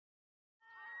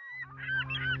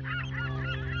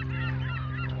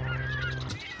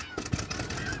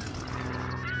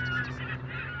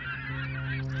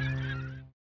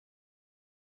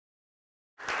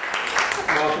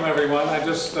Welcome everyone. I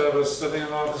just was sitting in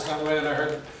the office one way and I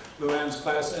heard Luann's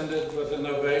class ended with an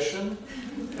ovation,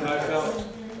 and I felt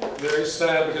very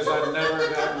sad because I'd never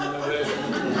gotten an ovation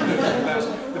in class.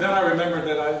 But then I remembered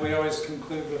that we always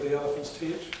conclude with the elephants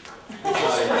teach. Which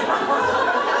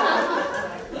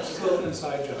is a little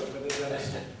inside joke, but that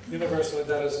is, universally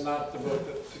that is not the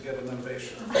vote to get an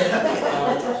ovation.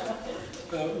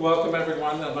 Welcome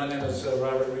everyone. My name is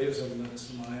Robert Ruiz, and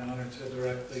it's my honor to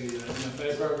direct the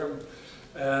MFA program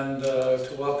and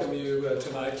to welcome you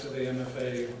tonight to the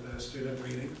MFA student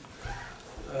reading.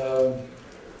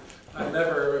 I'm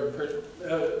never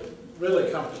really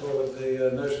comfortable with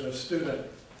the notion of student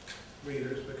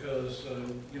readers because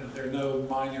you know, there are no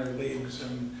minor leagues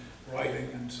in writing,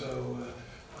 and so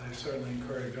I certainly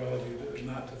encourage all of you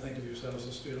not to think of yourselves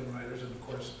as student writers, and of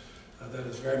course that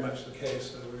is very much the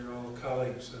case. We're all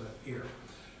colleagues here.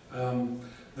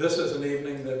 This is an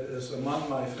evening that is among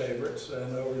my favorites,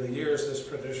 and over the years this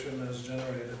tradition has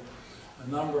generated a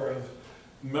number of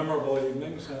memorable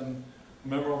evenings and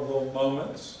memorable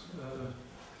moments,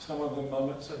 some of them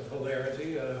moments of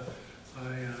hilarity. There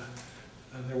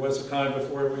was a time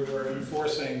before we were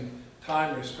enforcing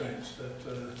time restraints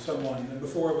that someone, and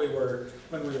before we were,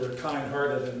 when we were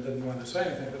kind-hearted and didn't want to say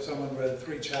anything, but someone read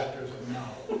 3 chapters of a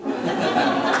novel.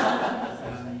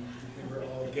 And we were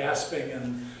all gasping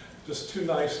and just too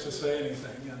nice to say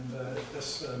anything. And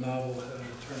this novel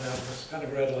turned out, was kind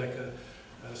of read like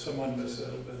someone was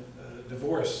a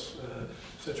divorce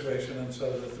situation, and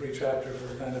so the 3 chapters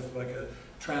were kind of like a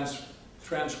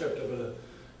transcript of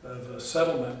a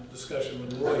settlement discussion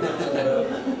with Ruiz,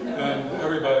 and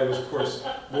everybody was, of course,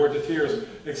 bored to tears,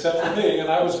 except for me, and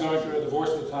I was going through a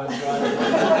divorce at the time, so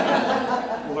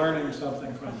I was learning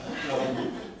something from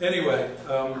it. Anyway,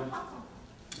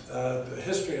 the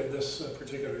history of this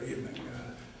particular evening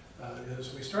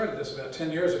is we started this about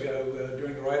 10 years ago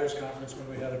during the Writers' Conference when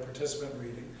we had a participant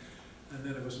reading, and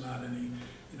then it was not any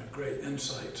great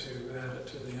insight to add it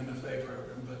to the MFA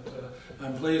program, but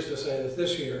I'm pleased to say that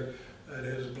this year it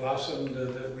has blossomed,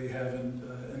 that we have an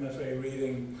MFA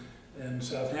reading in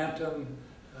Southampton,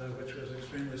 which was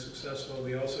extremely successful.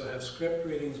 We also have script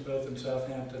readings both in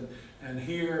Southampton and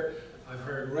here. I've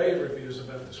heard rave reviews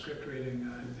about the script reading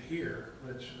here,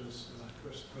 which is, of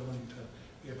course, thrilling to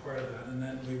be a part of that. And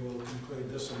then we will conclude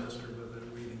this semester with a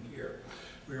reading here.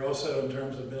 We're also, in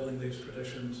terms of building these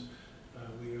traditions,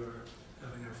 we are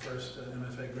having our first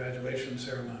MFA graduation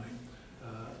ceremony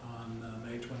on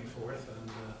May 24th,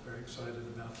 and very excited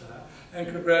about that. And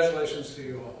congratulations to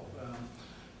you all.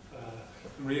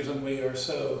 The reason we are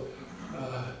so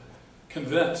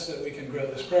convinced that we can grow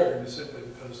this program is simply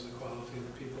because of the quality of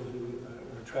the people who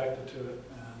were attracted to it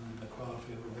and the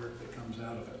quality of the work that comes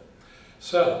out of it.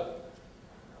 So,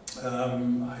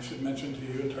 I should mention to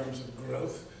you in terms of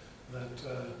growth that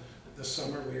this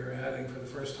summer we are adding for the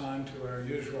first time to our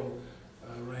usual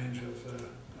range of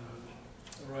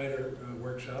writer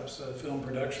workshops, a film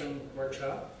production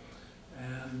workshop,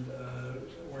 and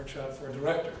a workshop for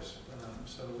directors.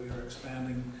 So we are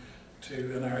expanding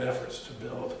in our efforts to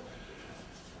build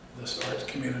this arts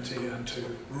community and to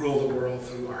rule the world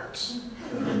through arts.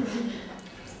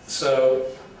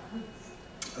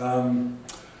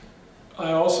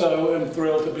 I also am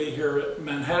thrilled to be here at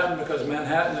Manhattan because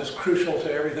Manhattan is crucial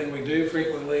to everything we do.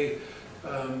 Frequently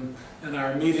in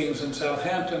our meetings in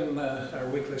Southampton, our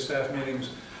weekly staff meetings,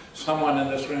 someone in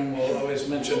this room will always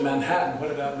mention Manhattan.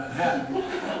 What about Manhattan?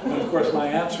 And of course my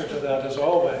answer to that, as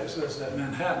always, is that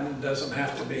Manhattan doesn't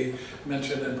have to be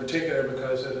mentioned in particular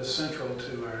because it is central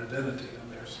to our identity,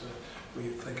 and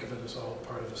we think of it as all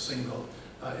part of a single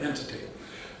entity.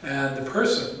 And the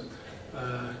person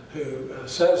who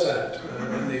says that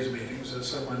in these meetings is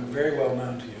someone very well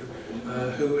known to you,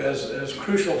 who is as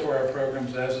crucial to our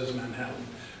programs as is Manhattan,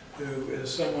 who is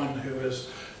someone who has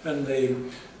been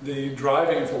the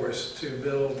driving force to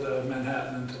build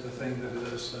Manhattan into the thing that it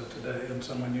is today, and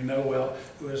someone you know well,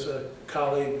 who is a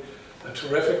colleague, a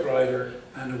terrific writer,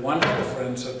 and a wonderful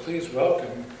friend. So please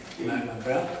welcome Magna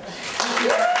Brown.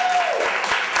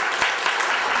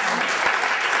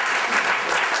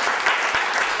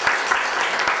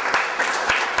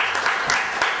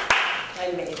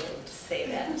 I made him to say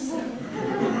that.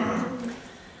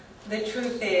 The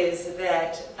truth is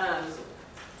that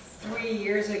 3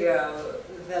 years ago,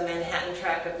 the Manhattan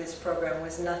track of this program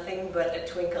was nothing but a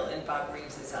twinkle in Bob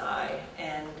Reeves's eye,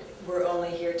 and we're only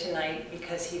here tonight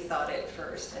because he thought it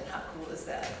first, and how cool is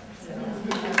that? So.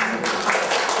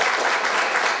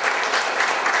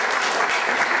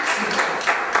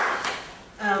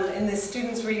 And the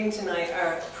students reading tonight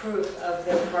are proof of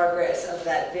the progress of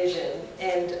that vision.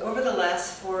 And over the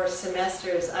last 4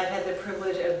 semesters, I've had the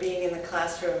privilege of being in the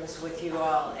classrooms with you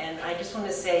all. And I just want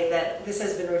to say that this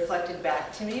has been reflected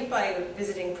back to me by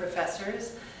visiting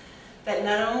professors, that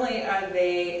not only are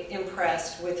they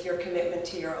impressed with your commitment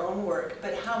to your own work,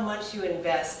 but how much you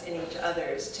invest in each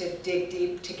other's to dig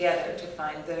deep together to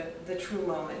find the true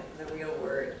moment, the real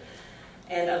word.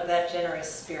 And of that generous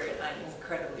spirit, I'm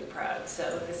incredibly proud.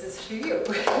 So this is for you.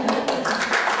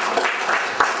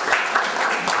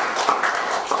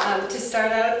 To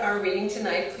start out our reading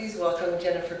tonight, please welcome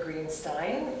Jennifer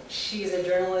Greenstein. She's a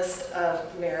journalist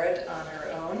of merit on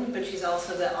her own, but she's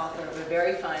also the author of a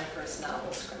very fine first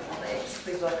novel, Scrambled Eggs.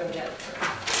 Please welcome Jennifer.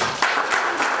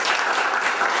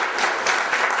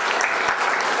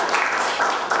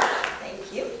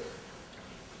 Thank you.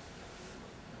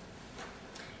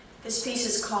 This piece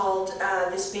is called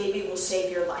This Baby Will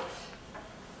Save Your Life.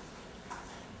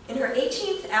 In her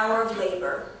 18th hour of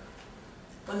labor,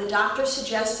 when the doctor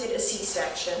suggested a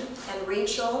C-section and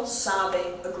Rachel,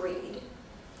 sobbing, agreed,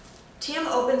 Tim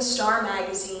opened Star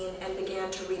magazine and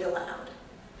began to read aloud.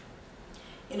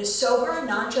 In a sober,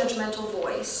 non-judgmental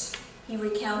voice, he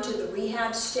recounted the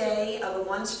rehab stay of a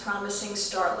once promising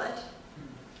starlet,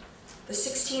 the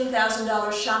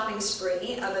 $16,000 shopping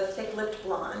spree of a thick-lipped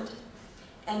blonde,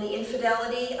 and the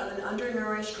infidelity of an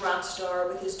undernourished rock star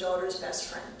with his daughter's best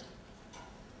friend.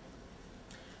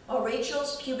 While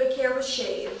Rachel's pubic hair was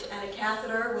shaved and a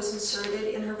catheter was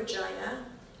inserted in her vagina,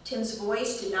 Tim's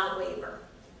voice did not waver.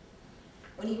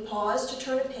 When he paused to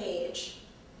turn a page,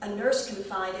 a nurse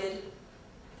confided,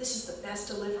 "This is the best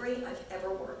delivery I've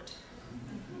ever worked."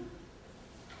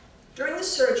 During the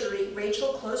surgery,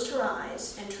 Rachel closed her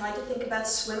eyes and tried to think about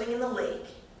swimming in the lake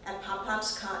at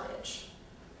Pop-Pop's cottage,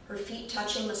 her feet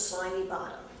touching the slimy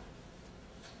bottom.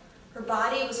 Her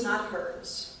body was not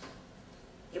hers.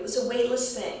 It was a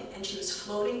weightless thing, and she was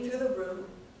floating through the room,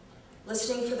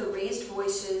 listening for the raised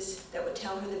voices that would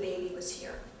tell her the baby was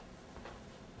here.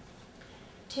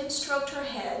 Tim stroked her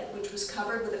head, which was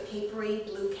covered with a papery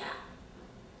blue cap,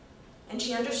 and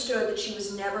she understood that she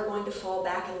was never going to fall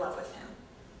back in love with him.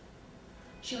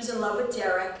 She was in love with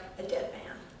Derek, a dead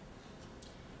man.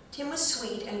 Tim was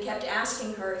sweet and kept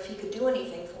asking her if he could do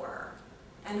anything for her,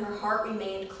 and her heart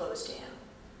remained closed to him.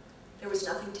 There was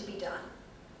nothing to be done.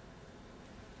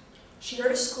 She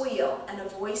heard a squeal and a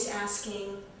voice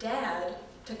asking, "Dad,"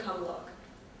 to come look.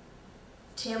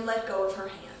 Tim let go of her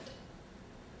hand.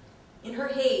 In her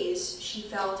haze, she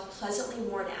felt pleasantly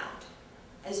worn out,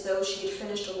 as though she had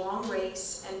finished a long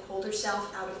race and pulled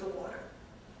herself out of the water.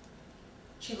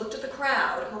 She looked at the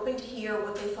crowd, hoping to hear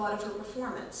what they thought of her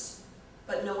performance,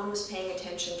 but no one was paying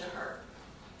attention to her.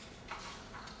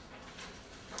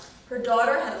 Her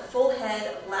daughter had a full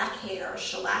head of black hair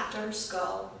shellacked to her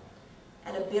skull,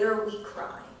 and a bitter, weak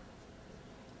cry.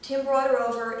 Tim brought her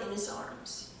over in his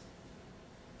arms.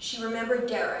 She remembered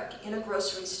Derek in a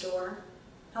grocery store,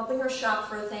 helping her shop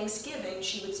for a Thanksgiving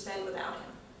she would spend without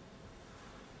him.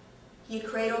 He had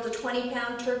cradled a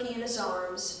 20-pound turkey in his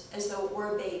arms as though it were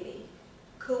a baby,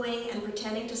 cooing and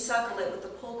pretending to suckle it with the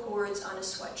pull cords on his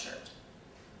sweatshirt.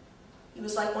 He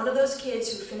was like one of those kids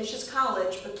who finishes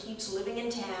college but keeps living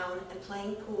in town and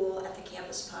playing pool at the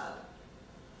campus pub.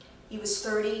 He was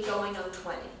 30 going on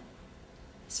 20,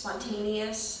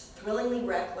 spontaneous, thrillingly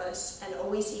reckless, and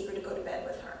always eager to go to bed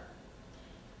with her.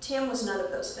 Tim was none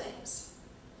of those things.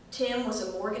 Tim was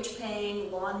a mortgage-paying,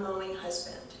 lawn-mowing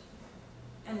husband,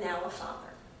 and now a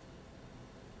father.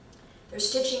 "They're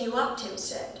stitching you up," Tim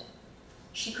said.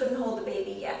 She couldn't hold the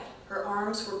baby yet. Her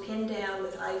arms were pinned down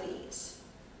with IVs.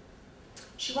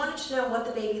 She wanted to know what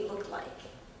the baby looked like,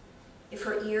 if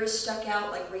her ears stuck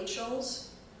out like Rachel's,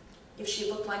 if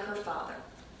she looked like her father.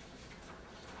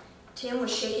 Tim was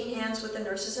shaking hands with the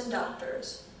nurses and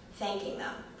doctors, thanking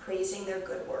them, praising their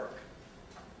good work.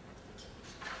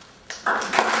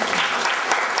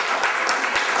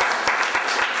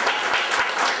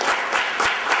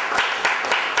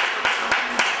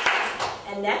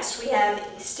 And next we have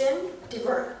Eastin,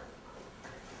 DeVerna.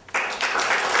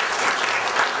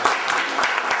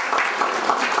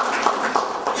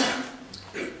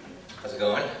 How's it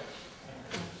going?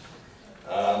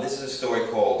 This is a story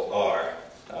called R.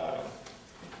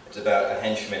 It's about a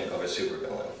henchman of a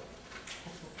supervillain.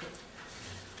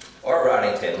 R.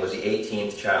 Roddington was the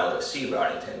 18th child of C.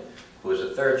 Roddington, who was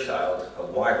the 3rd child of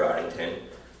Y. Roddington,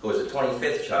 who was the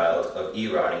 25th child of E.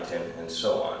 Roddington, and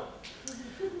so on.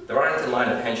 The Roddington line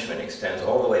of henchmen extends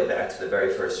all the way back to the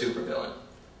very first supervillain,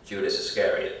 Judas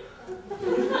Iscariot.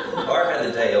 R had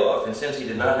the day off, and since he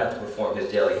did not have to perform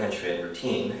his daily henchman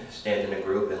routine, stand in a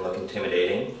group and look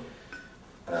intimidating,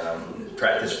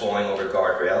 practiced falling over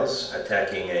guardrails,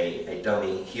 attacking a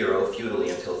dummy hero futilely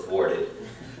until thwarted,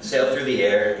 sailed through the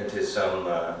air into some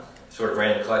sort of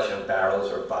random collection of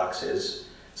barrels or boxes,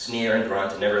 sneer and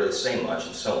grunt and never really say much,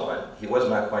 and so on. He was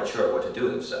not quite sure what to do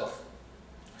with himself.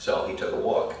 So he took a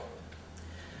walk.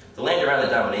 The land around the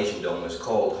Domination Dome was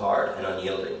cold, hard, and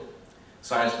unyielding.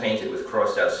 Signs painted with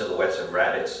crossed-out silhouettes of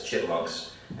rabbits,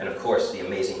 chipmunks, and of course the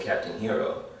amazing Captain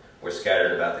Hero were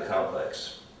scattered about the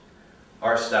complex.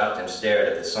 R stopped and stared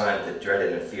at the sign of the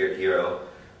dreaded and feared hero,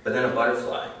 but then a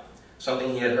butterfly,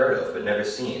 something he had heard of but never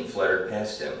seen, fluttered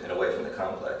past him and away from the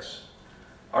complex.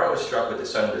 R was struck with the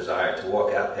sudden desire to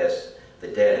walk out past the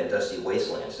dead and dusty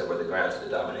wastelands that were the grounds of the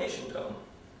Domination Dome,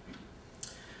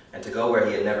 and to go where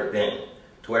he had never been,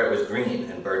 to where it was green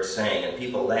and birds sang and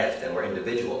people laughed and were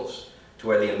individuals, to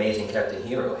where the amazing Captain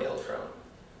Hero hailed from.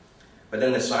 But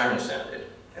then the siren sounded,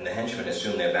 and the henchmen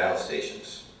assumed their battle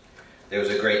stations. There was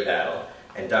a great battle,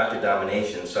 and Dr.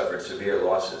 Domination suffered severe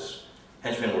losses.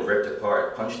 Henchmen were ripped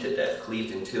apart, punched to death,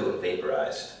 cleaved in two, and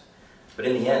vaporized. But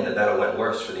in the end, the battle went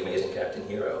worse for the amazing Captain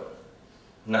Hero.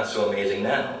 Not so amazing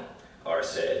now, R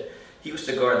said. He used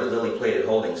to guard the lily-plated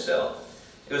holding cell.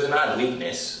 It was an odd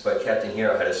weakness, but Captain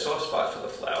Hero had a soft spot for the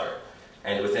flower,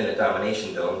 and within the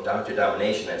Domination Dome, Dr.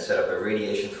 Domination had set up a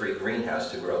radiation-free greenhouse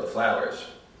to grow the flowers.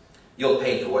 You'll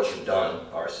pay for what you've done,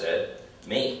 R said.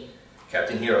 Me?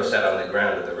 Captain Hero sat on the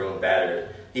ground with the room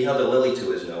battered. He held a lily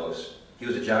to his nose. He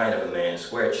was a giant of a man,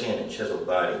 square chin and chiseled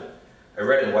body. A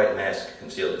red and white mask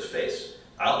concealed his face.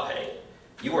 I'll pay.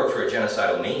 You work for a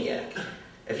genocidal maniac.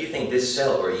 If you think this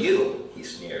cell or you, he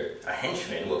sneered, a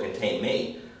henchman will contain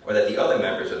me, or that the other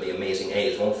members of the amazing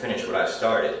A's won't finish what I've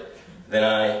started, then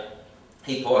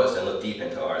He paused and looked deep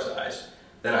into R's eyes.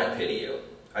 Then I pity you.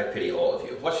 I pity all of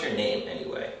you. What's your name,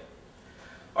 anyway?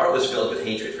 R was filled with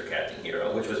hatred for Captain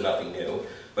Hero, which was nothing new,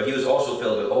 but he was also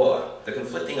filled with awe. The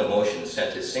conflicting emotions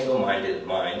sent his single-minded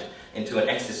mind into an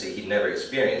ecstasy he'd never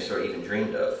experienced or even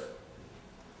dreamed of.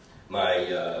 My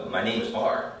name is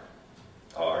R.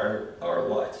 R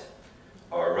what?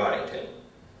 R. Roddington.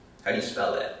 How do you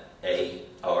spell that?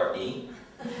 A-R-E?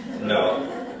 No,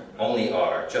 only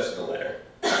R, just the letter.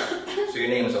 So your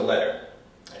name is a letter.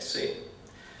 I see.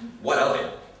 What of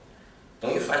it?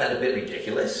 Don't you find that a bit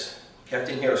ridiculous?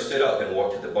 Captain Hero stood up and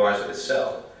walked to the bars of his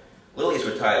cell. Lilies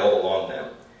were tied all along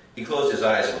them. He closed his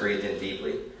eyes and breathed in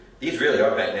deeply. These really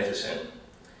are magnificent.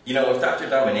 You know, if Dr.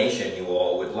 Domination, you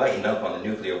all, would lighten up on the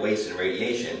nuclear waste and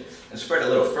radiation and spread a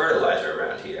little fertilizer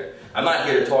around here. I'm not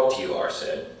here to talk to you, R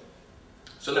said.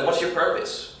 So then what's your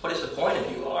purpose? What is the point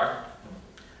of you, R?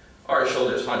 R's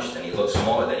shoulders hunched and he looked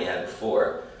smaller than he had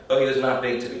before, though he was not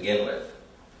big to begin with.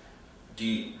 Do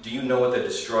you know what the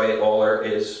destroy-aller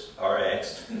is? R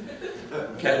asked.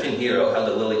 Captain Hero held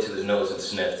a lily to his nose and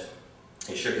sniffed.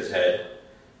 He shook his head.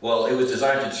 Well, it was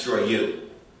designed to destroy you.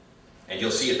 And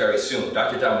you'll see it very soon.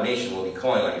 Dr. Domination will be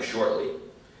calling on you shortly.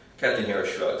 Captain Hero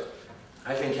shrugged.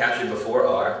 I've been captured before,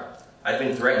 R. I've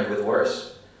been threatened with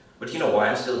worse. But do you know why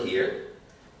I'm still here?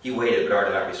 He waited, but R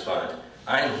did not respond.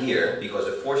 I'm here because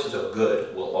the forces of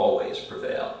good will always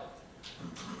prevail.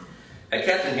 Had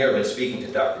Captain Hero been speaking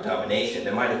to Dr. Domination,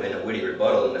 there might have been a witty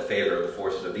rebuttal in the favor of the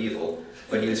forces of evil,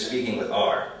 but he was speaking with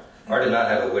R. R did not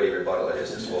have a witty rebuttal at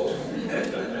his disposal.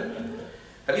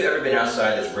 Have you ever been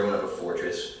outside this ruin of a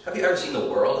fortress? Have you ever seen the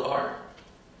world, R?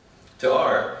 To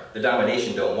R, the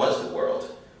Domination Dome was the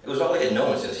world. It was all he had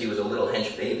known since he was a little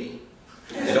hench baby.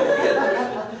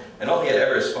 And all he had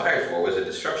ever aspired for was the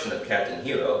destruction of Captain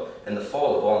Hero and the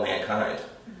fall of all mankind.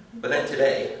 But then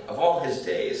today, of all his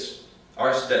days,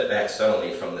 R stepped back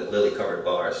suddenly from the lily-covered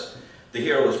bars. The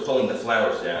hero was pulling the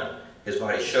flowers down. His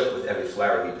body shook with every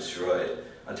flower he destroyed,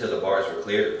 until the bars were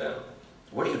cleared of them.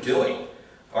 What are you doing?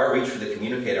 R reached for the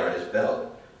communicator on his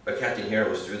belt, but Captain Hero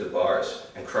was through the bars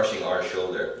and crushing R's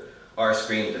shoulder. R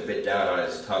screamed and bit down on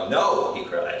his tongue. No, he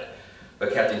cried.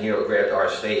 But Captain Hero grabbed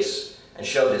R's face and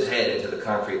shoved his head into the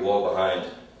concrete wall behind.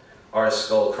 R's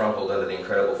skull crumpled under the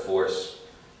incredible force.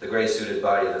 The gray-suited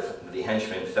body of the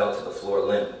henchman fell to the floor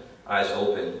limp, eyes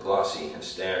open, glossy, and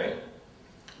staring.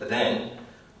 But then,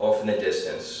 off in the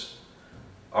distance,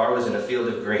 R was in a field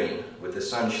of green, with the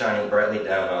sun shining brightly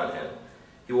down on him.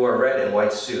 He wore a red and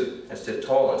white suit, and stood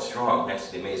tall and strong next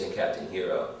to the amazing Captain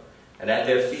Hero. And at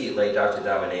their feet lay Dr.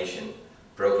 Domination,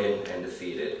 broken and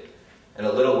defeated. And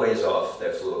a little ways off,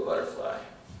 there flew a butterfly.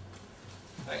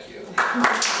 Thank you.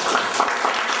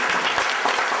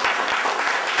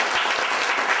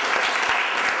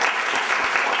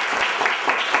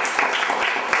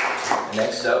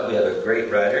 Next up, we have a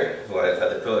great writer who I've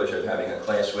had the privilege of having a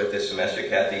class with this semester,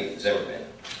 Cathy Zimmermann.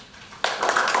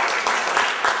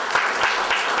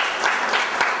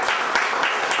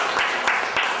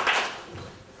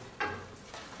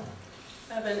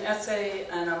 an essay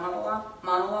and a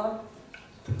monologue.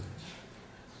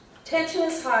 Tension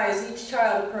is high as each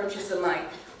child approaches the mic.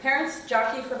 Parents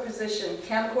jockey for position,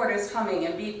 camcorders humming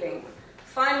and beeping.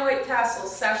 Fine white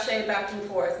tassels sashay back and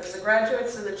forth as the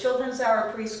graduates of the Children's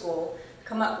Hour preschool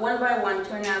come up one by one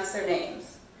to announce their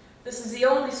names. This is the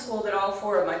only school that all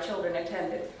 4 of my children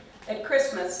attended. At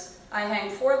Christmas, I hang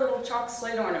 4 little chalk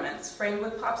slate ornaments framed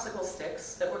with popsicle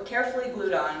sticks that were carefully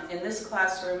glued on in this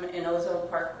classroom in Ozone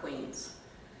Park, Queens.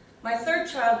 My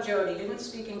 3rd child, Jody, didn't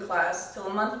speak in class till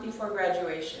a month before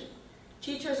graduation.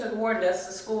 Teachers had warned us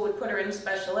the school would put her in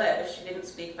special ed if she didn't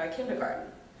speak by kindergarten.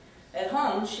 At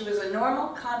home, she was a normal,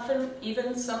 confident,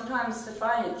 even sometimes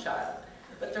defiant child,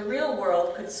 but the real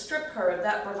world could strip her of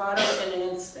that bravado in an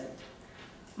instant.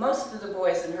 Most of the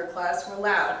boys in her class were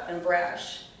loud and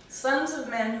brash, sons of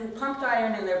men who pumped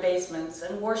iron in their basements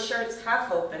and wore shirts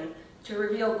half open to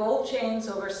reveal gold chains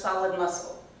over solid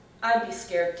muscle. I'd be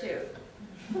scared too.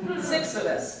 6 of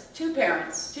us, 2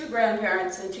 parents, 2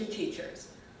 grandparents, and 2 teachers,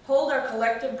 hold our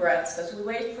collective breaths as we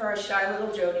wait for our shy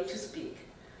little Jody to speak.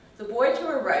 The boy to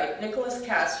her right, Nicholas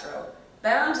Castro,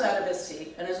 bounds out of his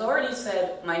seat and has already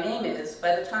said, "My name is,"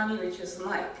 by the time he reaches the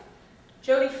mic.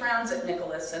 Jody frowns at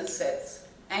Nicholas and sits,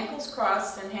 ankles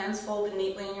crossed and hands folded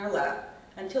neatly in your lap,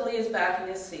 until he is back in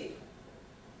his seat.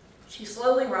 She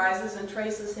slowly rises and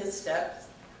traces his steps,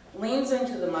 leans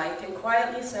into the mic and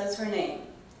quietly says her name.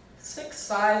 6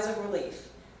 sighs of relief.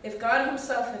 If God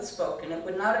himself had spoken, it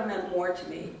would not have meant more to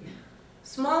me.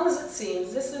 Small as it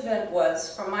seems, this event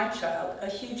was, for my child, a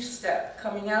huge step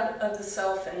coming out of the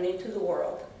self and into the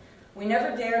world. We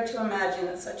never dared to imagine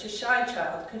that such a shy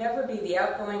child could ever be the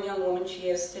outgoing young woman she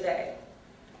is today.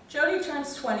 Jody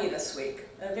turns 20 this week.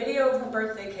 A video of her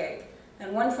birthday cake,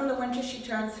 and one from the winter she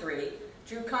turned 3,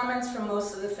 drew comments from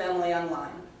most of the family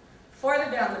online.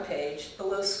 Farther down the page,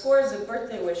 below scores of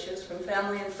birthday wishes from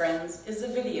family and friends, is a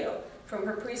video from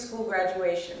her preschool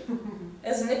graduation.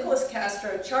 As Nicholas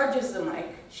Castro charges the mic,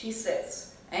 she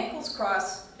sits, ankles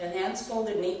crossed and hands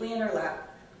folded neatly in her lap,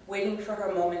 waiting for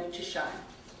her moment to shine.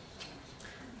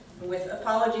 With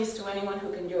apologies to anyone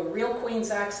who can do a real Queen's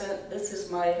accent, this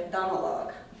is my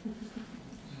monologue.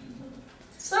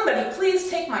 Somebody please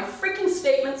take my freaking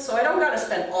statement so I don't gotta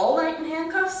spend all night in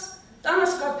handcuffs. Donna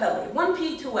Scarpelli,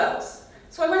 1P, 2 L's.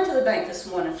 So I went to the bank this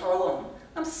morning for a loan.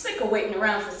 I'm sick of waiting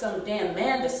around for some damn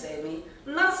man to save me.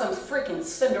 I'm not some freaking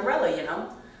Cinderella, you know.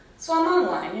 So I'm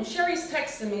online, and Sherry's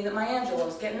texting me that my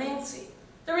Angelo's getting antsy.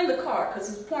 They're in the car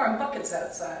because it's pouring buckets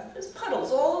outside. There's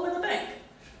puddles all over the bank.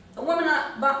 The woman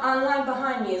online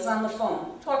behind me is on the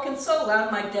phone, talking so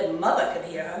loud my dead mother could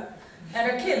hear her. And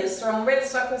her kid is throwing red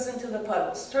suckers into the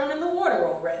puddles, turning the water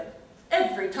all red.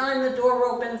 Every time the door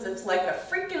opens, it's like a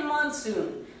freaking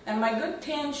monsoon, and my good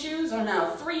tan shoes are now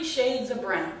 3 shades of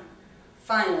brown.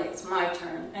 Finally, it's my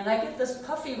turn, and I get this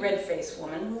puffy red-faced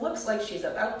woman who looks like she's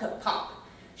about to pop.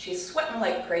 She's sweating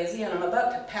like crazy, and I'm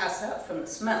about to pass out from the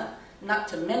smell, not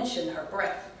to mention her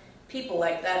breath. People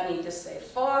like that need to stay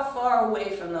far, far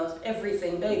away from those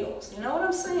everything bagels. You know what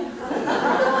I'm saying?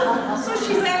 So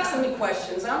she's asking me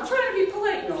questions. I'm trying to be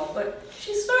polite and all, but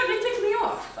she's starting to tick me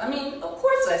off. I mean, of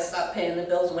course I stopped paying the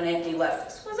bills when Anthony left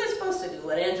us. What was I supposed to do,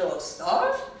 let Angelo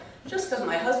starve? Just because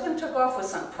my husband took off with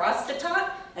some prostitute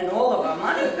and all of our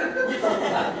money?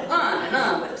 On and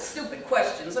on with the stupid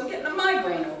questions. I'm getting a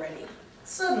migraine already.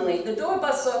 Suddenly, the door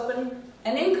busts open,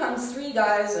 and in comes 3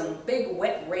 guys in big,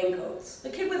 wet raincoats.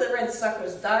 The kid with the red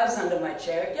suckers dives under my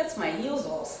chair, gets my heels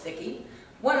all sticky.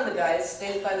 One of the guys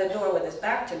stays by the door with his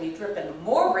back to me, dripping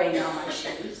more rain on my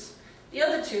shoes. The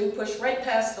other 2 push right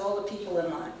past all the people in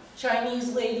line.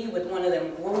 Chinese lady with one of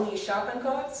them rolly shopping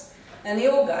carts, and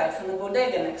the old guy from the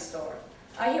bodega next door.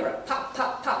 I hear a pop,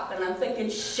 pop, pop, and I'm thinking,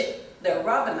 shit, they're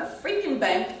robbing the freaking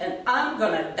bank, and I'm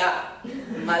gonna die.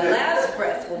 My last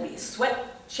breath will be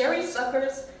sweat, cherry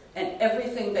suckers, and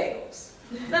everything bagels.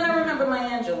 Then I remember my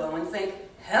Angelo and think,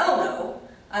 hell no.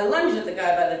 I lunge at the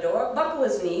guy by the door, buckle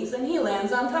his knees, and he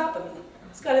lands on top of me.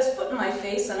 He's got his foot in my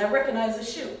face, and I recognize the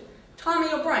shoe.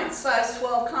 Tommy O'Brien's size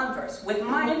 12 Converse, with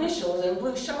my initials in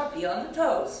blue Sharpie on the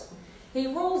toes. He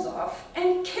rolls off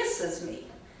and kisses me.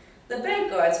 The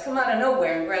bank guards come out of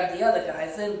nowhere and grab the other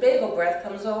guys, then Bagel Breath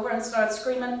comes over and starts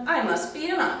screaming, I must be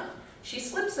in on it. She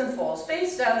slips and falls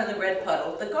face down in the red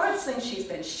puddle. The guards think she's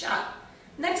been shot.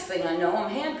 Next thing I know, I'm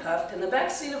handcuffed in the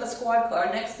back seat of a squad car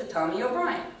next to Tommy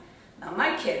O'Brien. Now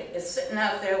my kid is sitting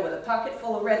out there with a pocket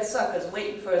full of red suckers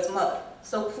waiting for his mother.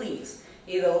 So please,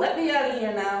 either let me out of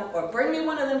here now or bring me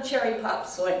one of them cherry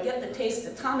pops so I can get the taste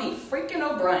of Tommy freaking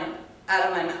O'Brien out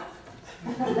of my mouth.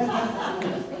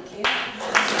 Thank you.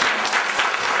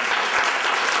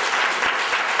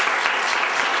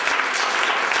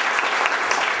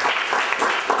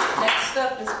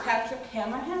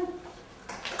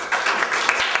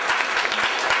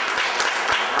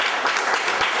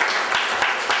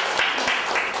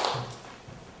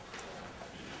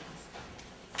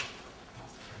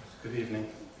 Good evening.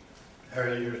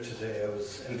 Earlier today I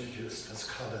was introduced as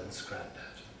Colin's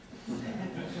granddad.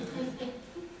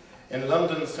 In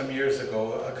London some years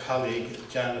ago, a colleague,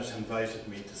 Janet, invited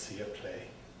me to see a play.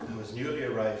 I was newly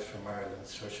arrived from Ireland,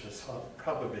 so she was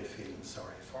probably feeling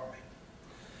sorry for me.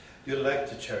 "You'll like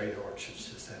the Cherry Orchard,"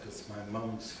 she said. "It's my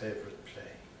mum's favourite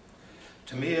play."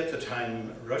 To me at the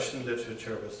time, Russian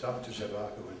literature was Dr.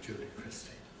 Zhivago and Julie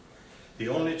Christie. The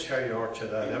only Cherry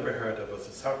Orchard I'd ever heard of was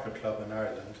a soccer club in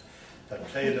Ireland that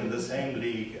played in the same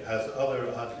league as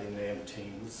other oddly named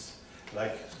teams,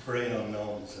 like Bray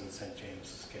Unknowns in St.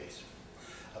 James's Gate.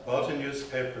 I bought a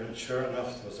newspaper, and sure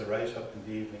enough there was a write-up in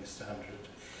the Evening Standard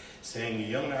saying a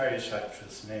young Irish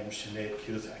actress named Sinead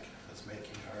Cusack was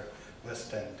making her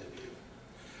West End debut.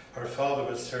 Her father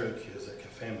was Cyril Cusack, a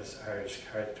famous Irish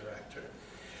character actor,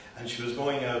 and she was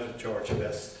going out with George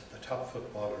Best, the top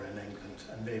footballer in England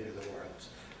and maybe the world,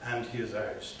 and he is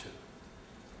Irish too.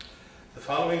 The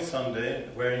following Sunday,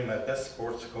 wearing my best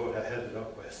sports coat, I headed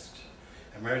up west.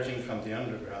 Emerging from the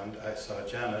underground, I saw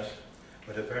Janet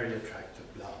with a very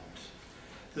attractive blonde.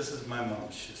 "This is my mum,"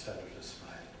 she said with a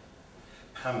smile.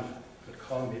 "Pamela, but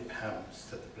call me Pam,"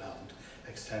 said the blonde,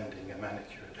 extending a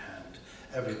manicured hand.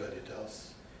 "Everybody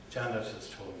does. Janet has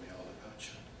told me all about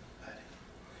you, Paddy."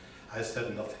 I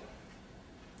said nothing.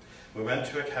 We went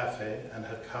to a cafe and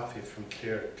had coffee from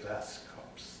clear glass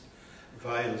cups.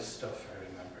 Vile stuff, I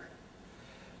remember.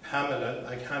 Pamela,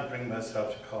 I can't bring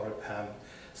myself to call her Pam,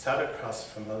 sat across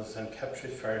from us and kept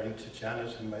referring to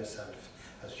Janet and myself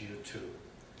as "you two."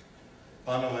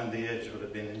 Bono and the Edge would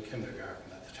have been in kindergarten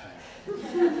at the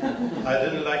time. I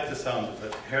didn't like the sound of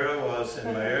it. Here I was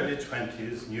in my early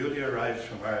 20s, newly arrived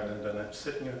from Ireland, and I'm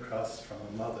sitting across from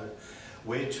a mother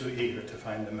way too eager to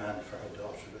find a man for her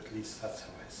daughter. At least that's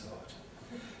how I saw it.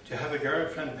 "Do you have a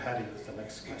girlfriend, Paddy?" was the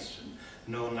next question.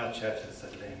 "No, not yet," I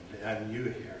said lamely. "I'm new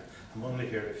here. I'm only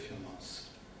here a few months."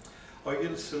 "Oh,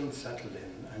 you'll soon settle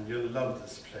in, and you'll love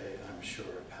this play, I'm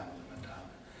sure," Pamela went on.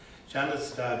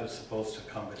 "Janet's dad was supposed to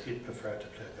come, but he'd prefer to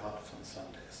play golf on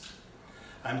Sundays.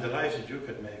 I'm delighted you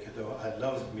could make it, though I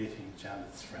loved meeting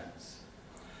Janet's friends."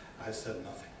 I said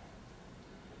nothing.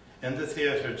 In the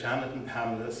theatre, Janet and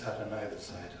Pamela sat on either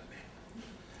side of me.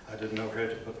 I didn't know where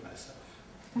to put myself.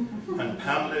 When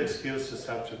Pamela excused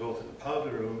herself to go to the powder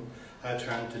room, I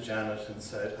turned to Janet and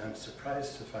said, "I'm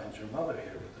surprised to find your mother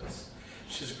here with us.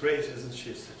 She's great, isn't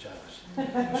she?" said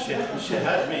Janet. She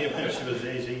had me when she was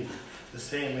 18, the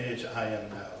same age I am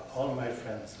now. All my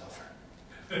friends love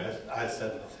her. I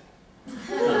said nothing.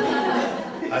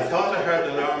 I thought I heard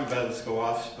alarm bells go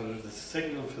off, but it was a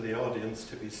signal for the audience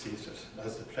to be seated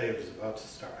as the play was about to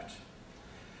start.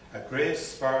 A grey,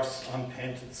 sparse,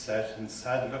 unpainted set and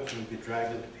sad-looking,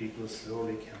 bedraggled people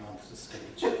slowly came onto the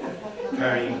stage,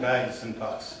 carrying bags and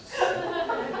boxes.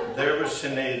 There was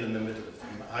Sinead in the middle of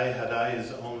them. I had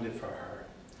eyes only for her.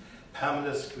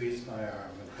 Pamela squeezed my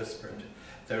arm and whispered,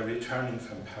 "They're returning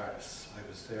from Paris. I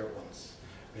was there once.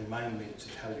 Remind me to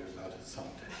tell you about it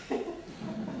someday."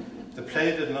 The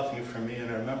play did nothing for me, and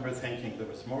I remember thinking there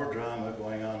was more drama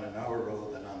going on in our row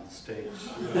than on the stage.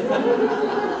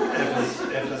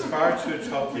 It was far too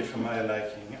talky for my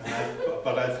liking,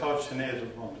 but I thought Sinead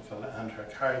was wonderful and her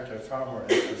character far more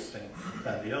interesting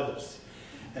than the others.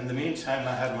 In the meantime,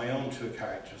 I had my own two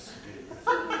characters to deal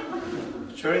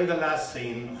with. During the last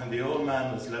scene, when the old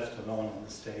man was left alone on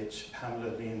the stage,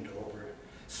 Pamela leaned over,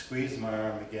 squeezed my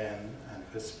arm again, and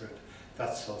whispered,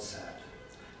 "That's so sad.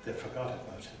 They forgot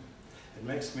about him. It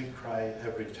makes me cry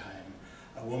every time.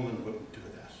 A woman wouldn't do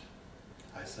that."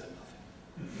 I said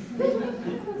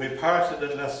nothing. We parted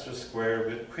at Leicester Square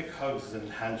with quick hugs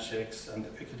and handshakes, and the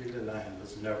Piccadilly line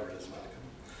was never as welcome.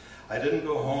 I didn't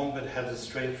go home, but headed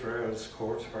straight for Earl's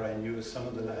Court, where I knew some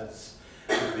of the lads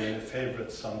were being a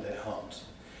favourite Sunday haunt.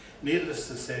 Needless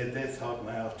to say, they thought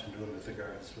my afternoon with the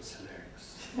girls was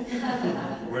hilarious.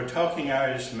 We're talking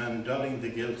Irishmen dulling the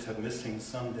guilt of missing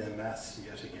Sunday Mass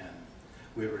yet again.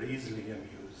 We were easily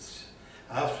amused.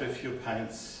 After a few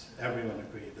pints, everyone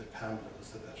agreed that Pamela was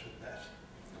the better bet.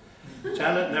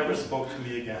 Janet never spoke to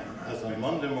me again, as on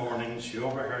Monday morning she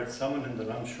overheard someone in the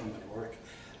lunchroom at work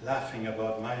laughing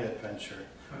about my adventure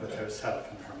with herself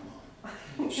and her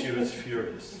mum. She was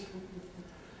furious.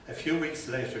 A few weeks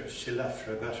later, she left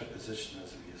for a better position,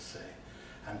 as we used to say,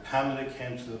 and Pamela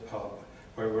came to the pub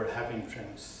where we were having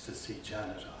drinks to see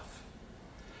Janet off.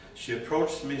 She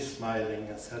approached me smiling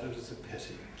and said it was a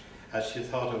pity, as she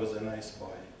thought I was a nice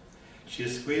boy. She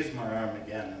squeezed my arm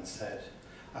again and said,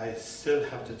 "I still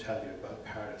have to tell you about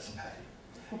Paris, Paddy.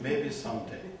 Maybe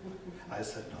someday." I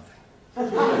said nothing.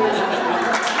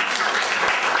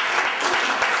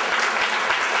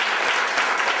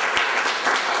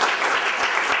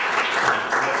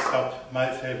 Let's my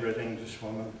favourite English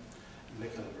woman,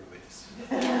 Nicola Ruiz.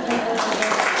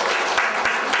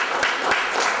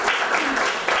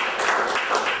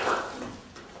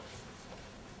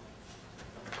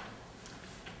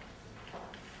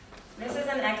 This is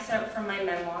an excerpt from my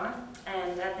memoir,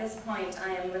 and at this point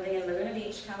I am living in Laguna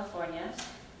Beach, California,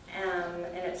 and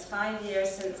it's 5 years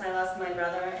since I lost my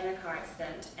brother in a car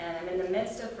accident, and I'm in the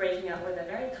midst of breaking up with a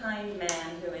very kind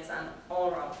man who is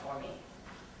all wrong for me.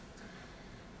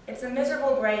 It's a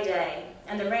miserable gray day,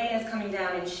 and the rain is coming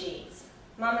down in sheets.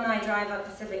 Mom and I drive up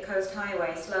Pacific Coast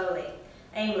Highway slowly,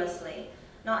 aimlessly,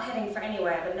 not heading for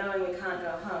anywhere, but knowing we can't go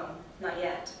home, not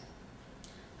yet.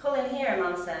 Pull in here,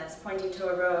 Mom says, pointing to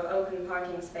a row of open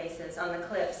parking spaces on the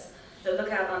cliffs that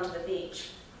look out onto the beach.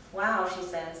 Wow, she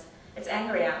says, it's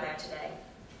angry out there today.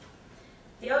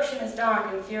 The ocean is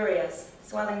dark and furious,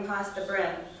 swelling past the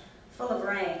brim, full of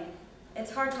rain.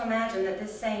 It's hard to imagine that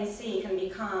this same sea can be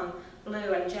calm,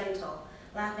 blue and gentle,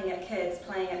 lapping at kids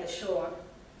playing at the shore.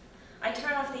 I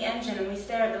turn off the engine and we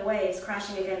stare at the waves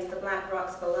crashing against the black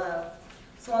rocks below,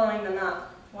 swallowing them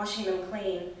up, washing them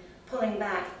clean, pulling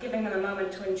back, giving them a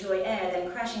moment to enjoy air, then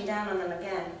crashing down on them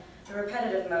again, the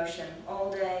repetitive motion,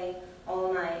 all day,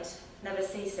 all night, never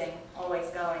ceasing, always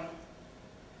going.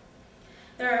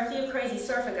 There are a few crazy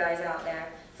surfer guys out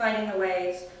there, fighting the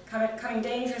waves, coming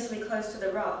dangerously close to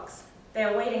the rocks. They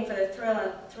are waiting for the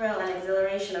thrill and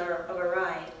exhilaration of a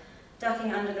ride,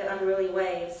 ducking under the unruly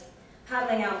waves,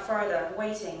 paddling out further,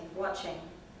 waiting, watching.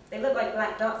 They look like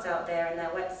black dots out there in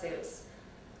their wetsuits.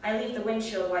 I leave the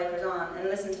windshield wipers on and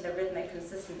listen to the rhythmic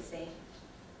consistency.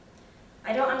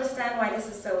 I don't understand why this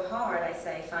is so hard, I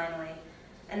say finally,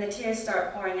 and the tears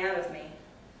start pouring out of me.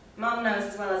 Mom knows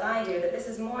as well as I do that this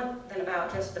is more than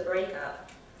about just the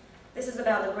breakup. This is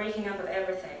about the breaking up of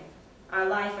everything, our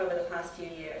life over the past few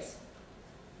years.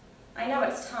 I know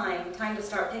it's time to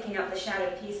start picking up the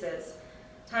shattered pieces,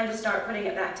 time to start putting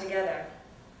it back together.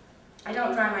 I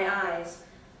don't dry my eyes.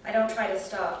 I don't try to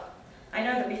stop. I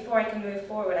know that before I can move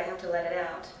forward, I have to let it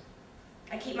out.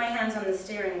 I keep my hands on the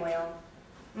steering wheel.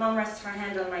 Mom rests her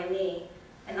hand on my knee,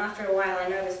 and after a while I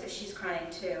notice that she's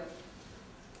crying too.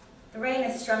 The rain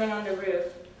is strumming on the roof.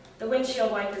 The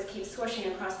windshield wipers keep swooshing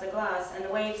across the glass, and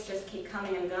the waves just keep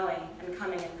coming and going, and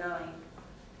coming and going.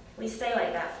 We stay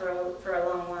like that for a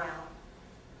long while.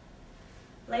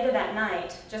 Later that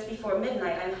night, just before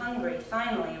midnight, I'm hungry,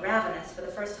 finally, ravenous, for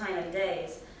the first time in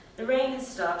days. The rain has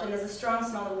stopped, and there's a strong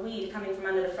smell of weed coming from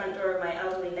under the front door of my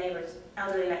elderly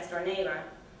next-door neighbor.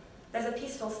 There's a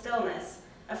peaceful stillness,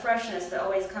 a freshness that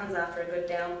always comes after a good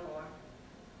downpour.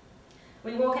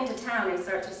 We walk into town in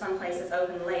search of some place that's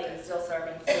open late and still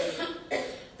serving food.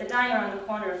 The diner on the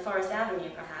corner of Forest Avenue,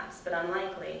 perhaps, but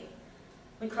unlikely.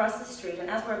 We cross the street, and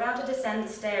as we're about to descend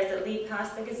the stairs that lead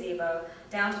past the gazebo,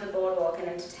 down to the boardwalk and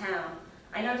into town,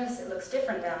 I notice it looks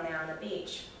different down there on the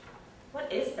beach.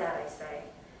 What is that, I say?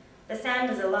 The sand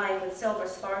is alive with silver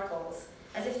sparkles,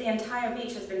 as if the entire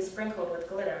beach has been sprinkled with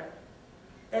glitter.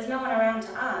 There's no one around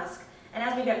to ask, and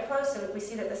as we get closer, we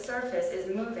see that the surface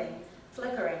is moving,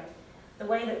 flickering, the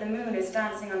way that the moon is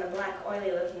dancing on the black,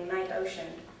 oily-looking night ocean.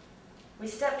 We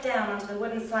step down onto the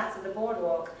wooden slats of the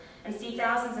boardwalk and see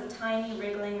thousands of tiny,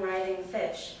 wriggling, writhing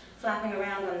fish flapping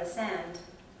around on the sand.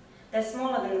 They're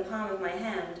smaller than the palm of my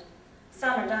hand.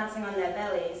 Some are dancing on their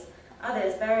bellies,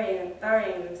 others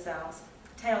burying themselves,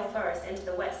 tail first, into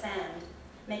the wet sand,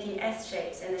 making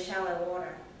S-shapes in the shallow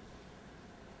water.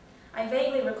 I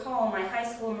vaguely recall my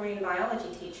high school marine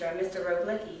biology teacher, Mr.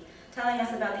 Ricki, telling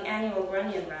us about the annual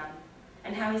Grunion Run,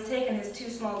 and how he's taken his 2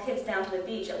 small kids down to the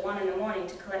beach at 1 in the morning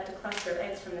to collect a cluster of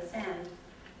eggs from the sand.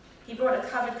 He brought a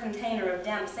covered container of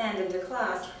damp sand into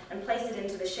class and placed it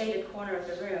into the shaded corner of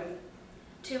the room.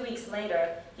 2 weeks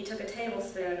later, he took a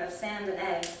tablespoon of sand and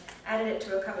eggs, added it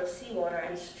to a cup of seawater,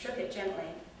 and shook it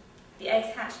gently. The eggs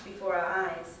hatched before our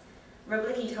eyes.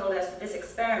 Ricki told us that this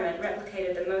experiment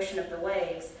replicated the motion of the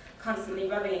waves, constantly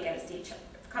rubbing against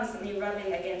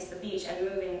the beach and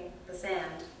moving the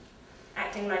sand,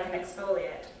 acting like an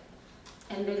exfoliate,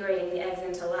 invigorating the eggs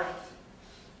into life.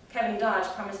 Kevin Dodge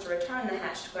promised to return the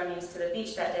hatched grunions to the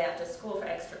beach that day after school for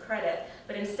extra credit,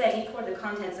 but instead he poured the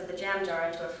contents of the jam jar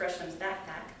into a freshman's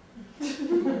backpack.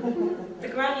 The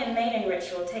grunion mating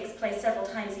ritual takes place several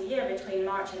times a year between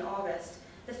March and August.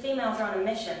 The females are on a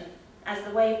mission. As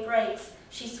the wave breaks,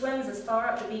 she swims as far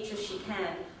up the beach as she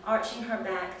can, arching her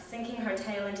back, sinking her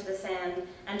tail into the sand,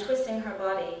 and twisting her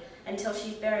body until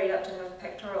she's buried up to her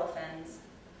pectoral fins.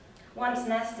 Once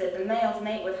nested, the males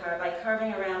mate with her by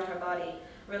curving around her body,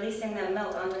 releasing them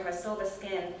melt onto her silver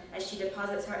skin as she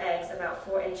deposits her eggs about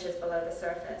 4 inches below the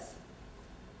surface.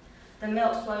 The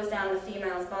milt flows down the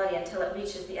female's body until it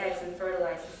reaches the eggs and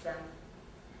fertilizes them.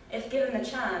 If given the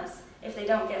chance, if they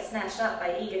don't get snatched up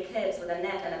by eager kids with a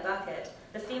net and a bucket,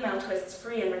 the female twists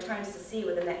free and returns to sea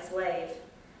with the next wave.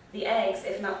 The eggs,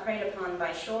 if not preyed upon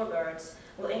by shorebirds,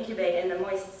 will incubate in the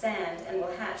moist sand and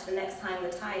will hatch the next time the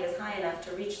tide is high enough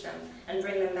to reach them and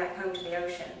bring them back home to the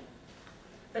ocean.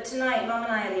 But tonight, Mom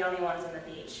and I are the only ones on the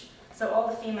beach, so all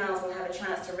the females will have a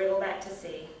chance to wriggle back to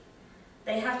sea.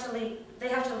 They have to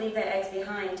leave their eggs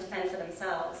behind to fend for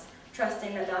themselves,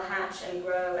 trusting that they'll hatch and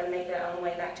grow and make their own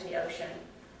way back to the ocean,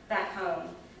 back home,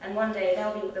 and one day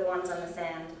they'll be the ones on the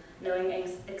sand, knowing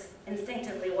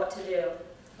instinctively what to do,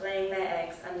 laying their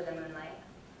eggs under the moonlight.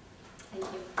 Thank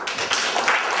you.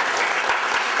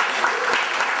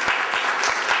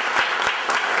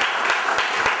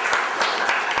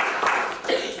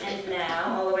 And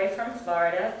now, all the way from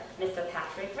Florida, Mr.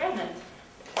 Patrick Redmond.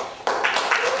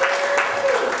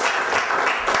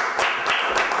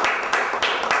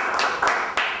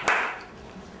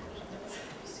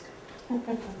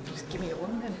 Just give me a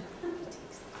 1 minute.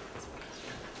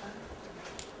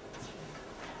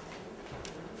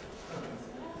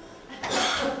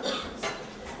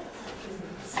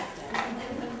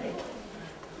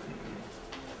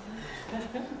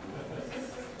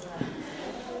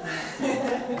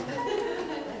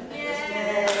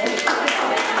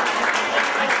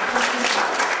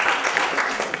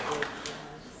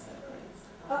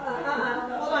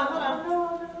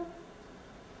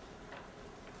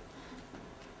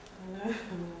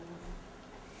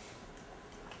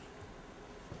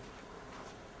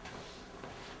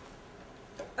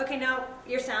 Okay, now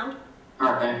your sound.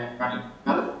 Okay, got it?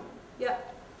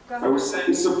 Yep. Go I ahead. was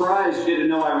saying, surprised you didn't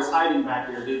know I was hiding back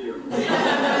here, did you?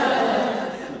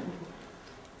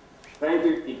 Thank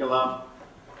you, Nicola.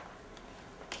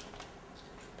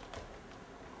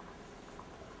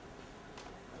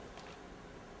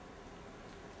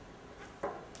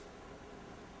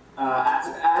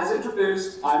 As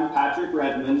introduced, I'm Patrick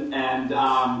Redmond, and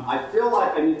I feel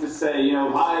like I need to say, you know,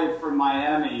 live from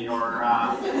Miami, or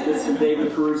this is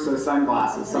David Caruso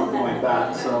sunglasses, something like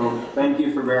that. So thank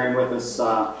you for bearing with us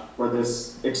for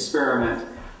this experiment.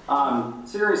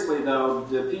 Seriously though,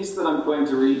 the piece that I'm going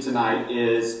to read tonight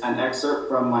is an excerpt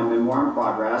from my memoir in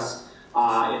progress.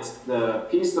 It's the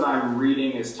piece that I'm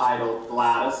reading is titled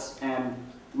Gladys, and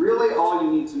really all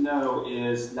you need to know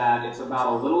is that it's about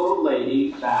a little old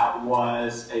lady that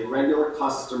was a regular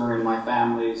customer in my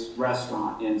family's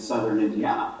restaurant in southern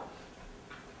Indiana.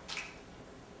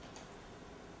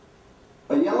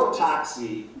 A yellow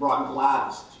taxi brought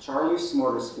Gladys to Charlie's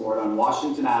Smorgasbord on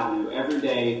Washington Avenue every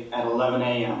day at 11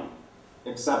 a.m.,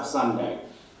 except Sunday.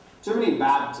 Too many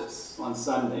Baptists on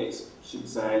Sundays, she'd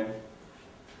say.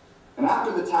 And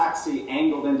after the taxi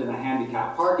angled into the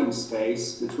handicapped parking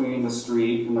space between the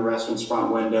street and the restaurant's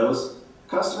front windows,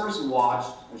 customers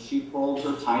watched as she pulled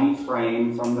her tiny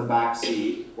frame from the back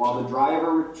seat while the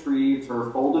driver retrieved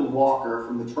her folded walker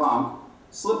from the trunk,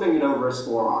 slipping it over his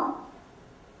forearm.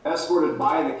 Escorted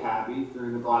by the cabbie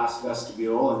through the glass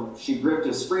vestibule, and she gripped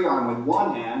his free arm with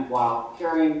one hand while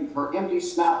carrying her empty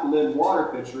snap-lid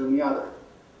water pitcher in the other.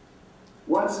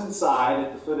 Once inside,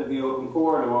 at the foot of the open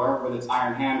corridor with its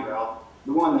iron handrail,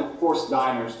 the one that forced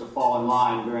diners to fall in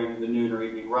line during the noon or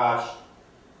evening rush,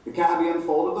 the cabbie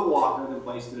unfolded the walker and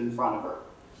placed it in front of her.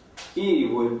 He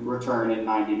would return in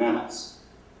 90 minutes.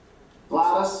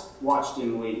 Gladys watched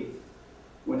him leave.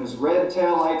 When his red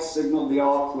taillights signaled the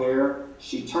all clear,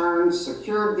 she turned,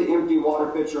 secured the empty water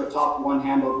pitcher atop one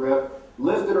handle grip,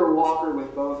 lifted her walker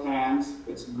with both hands,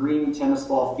 its green tennis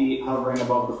ball feet hovering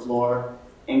above the floor,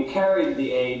 and carried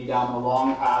the aid down the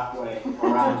long pathway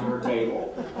around to her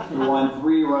table, the one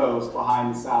 3 rows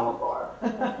behind the salad bar.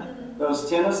 Those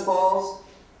tennis balls,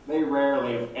 they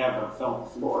rarely, if ever, felt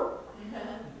the floor.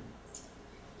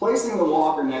 Placing the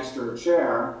walker next to her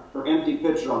chair, her empty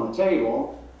pitcher on the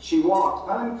table, she walked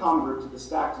unencumbered to the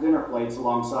stacked dinner plates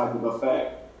alongside the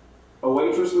buffet. A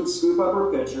waitress would scoop up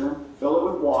her pitcher, fill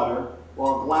it with water,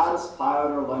 while Gladys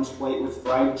piled her lunch plate with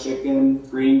fried chicken,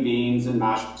 green beans, and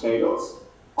mashed potatoes.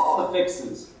 All the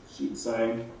fixins, she'd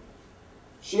say.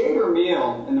 She ate her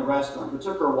meal in the restaurant, but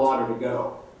took her water to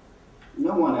go.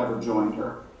 No one ever joined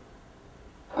her.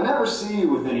 I never see you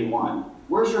with anyone.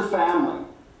 Where's your family?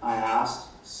 I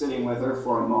asked, sitting with her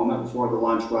for a moment before the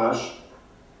lunch rush.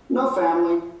 No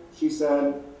family, she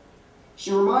said.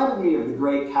 She reminded me of the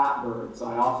gray catbirds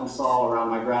I often saw around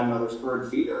my grandmother's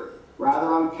bird feeder,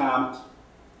 rather unkempt,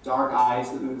 dark eyes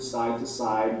that moved side to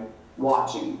side,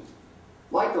 watching.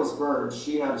 Like those birds,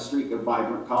 she had a streak of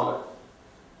vibrant color.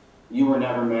 You were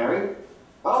never married?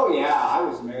 Oh yeah, I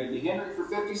was married to Henry for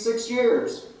 56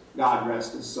 years. God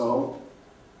rest his soul.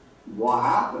 What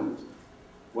happened?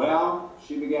 Well,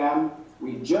 she began,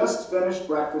 We just finished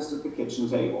breakfast at the kitchen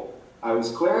table. I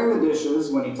was clearing the dishes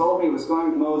when he told me he was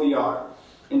going to mow the yard.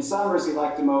 In summers, he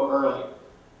liked to mow early,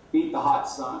 beat the hot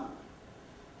sun.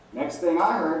 Next thing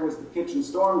I heard was the kitchen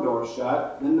storm door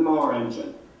shut, then the mower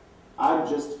engine. I'd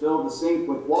just filled the sink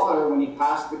with water when he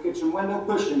passed the kitchen window,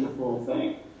 pushing the full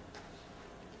thing.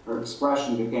 Her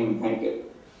expression became vacant,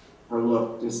 her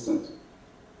look distant.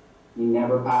 He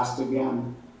never passed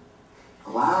again.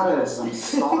 Gladys, I'm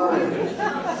sorry.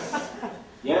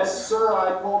 Yes, sir,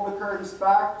 I pulled the curtains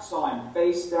back, saw him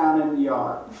face down in the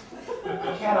yard.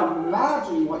 I can't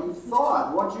imagine what you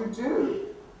thought. What'd you do?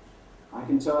 I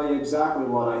can tell you exactly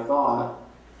what I thought.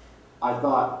 I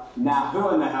thought, now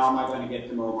who in the hell am I going to get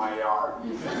to mow my yard?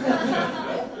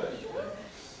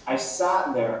 I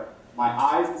sat there, my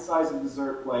eyes the size of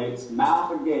dessert plates,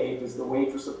 mouth agape as the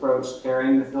waitress approached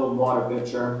carrying the filled water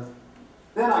pitcher.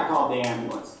 Then I called the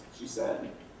ambulance, she said.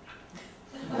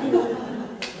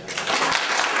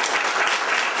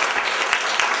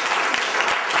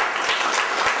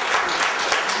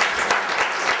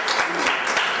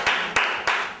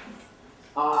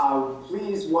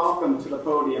 Please welcome to the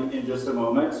podium in just a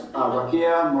moment,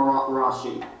 Rakia,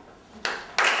 Marashi.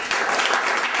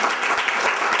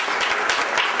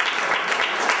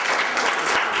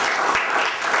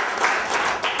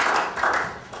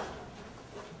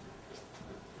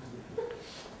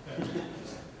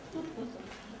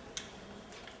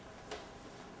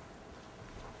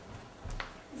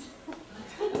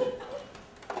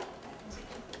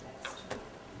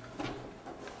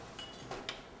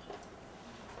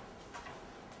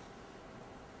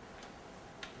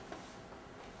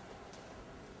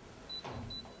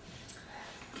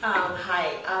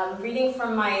 Hi, I'm reading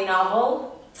from my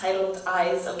novel titled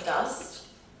Eyes of Dust.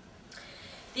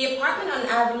 The apartment on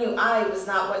Avenue I was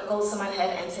not what Gulsamman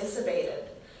had anticipated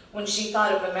when she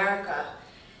thought of America.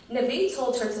 Naveed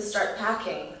told her to start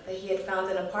packing, that he had found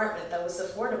an apartment that was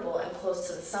affordable and close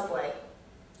to the subway,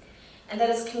 and that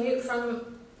his commute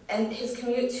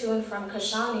to and from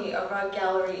Kashani, a rug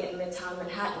gallery in Midtown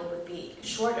Manhattan, would be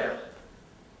shorter.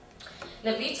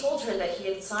 Naveed told her that he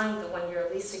had signed the one-year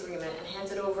lease agreement and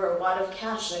handed over a wad of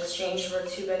cash in exchange for a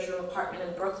two-bedroom apartment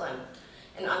in Brooklyn,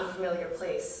 an unfamiliar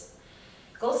place.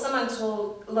 Gulsamman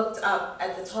looked up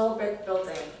at the tall brick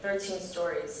building, 13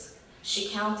 stories. She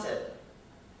counted.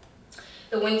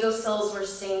 The windowsills were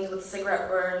stained with cigarette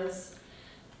burns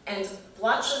and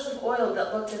blotches of oil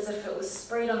that looked as if it was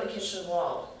sprayed on the kitchen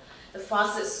wall. The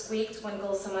faucet squeaked when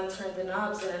Gulsamman turned the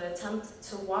knobs in an attempt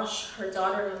to wash her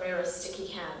daughter Amira's sticky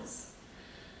hands.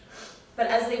 But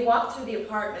as they walked through the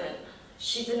apartment,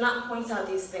 she did not point out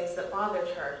these things that bothered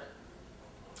her.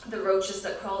 The roaches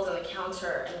that crawled on the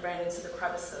counter and ran into the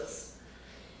crevices.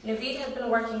 Naveed had been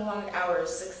working long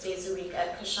hours, 6 days a week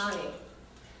at Kashani,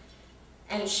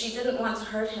 and she didn't want to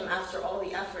hurt him after all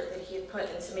the effort that he had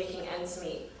put into making ends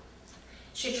meet.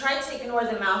 She tried to ignore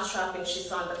the mouse trappings she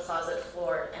saw on the closet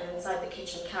floor and inside the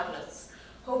kitchen cabinets,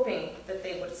 hoping that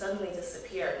they would suddenly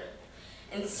disappear.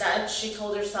 Instead, she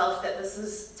told herself that this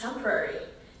is temporary,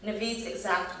 Naveed's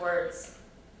exact words.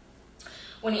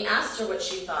 When he asked her what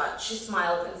she thought, she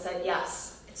smiled and said,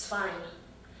 yes, it's fine.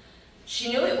 She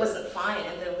knew it wasn't fine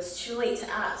and that it was too late to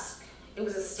ask. It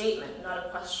was a statement, not a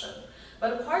question.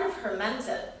 But a part of her meant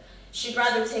it. She'd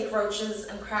rather take roaches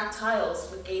and cracked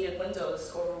tiles with gated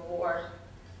windows over war.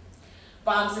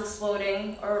 Bombs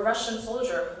exploding, or a Russian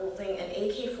soldier holding an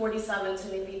AK-47 to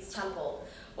Naveed's temple,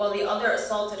 while the other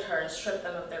assaulted her and stripped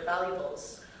them of their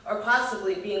valuables, or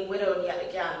possibly being widowed yet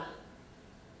again.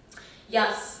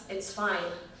 Yes, it's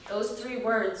fine. Those 3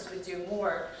 words would do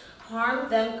more harm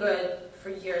than good for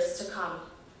years to come.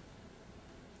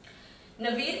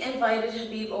 Naveed invited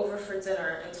Habib over for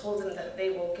dinner and told him that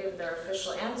they will give their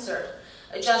official answer,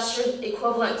 a gesture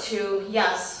equivalent to,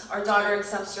 yes, our daughter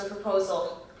accepts your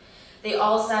proposal. They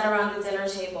all sat around the dinner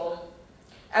table,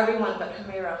 everyone but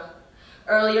Humira.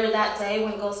 Earlier that day,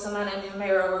 when Gulsamman and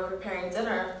Humira were preparing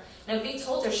dinner, Naveed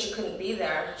told her she couldn't be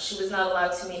there. She was not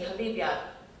allowed to meet Habib yet.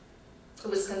 It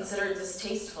was considered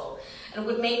distasteful and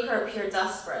would make her appear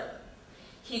desperate.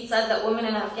 He'd said that women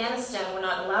in Afghanistan were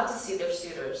not allowed to see their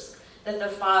suitors, that their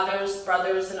fathers,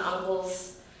 brothers, and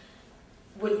uncles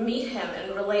would meet him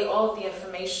and relay all of the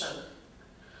information.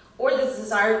 Or the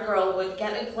desired girl would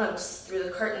get a glimpse through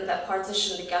the curtain that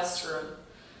partitioned the guest room,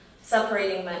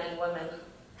 separating men and women.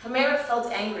 Humira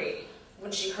felt angry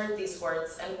when she heard these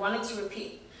words and wanted to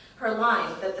repeat her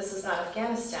line that this is not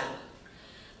Afghanistan.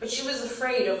 But she was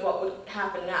afraid of what would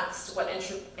happen next, what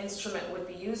instrument would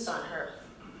be used on her.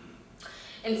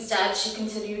 Instead, she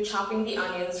continued chopping the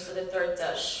onions for the 3rd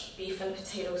dish, beef and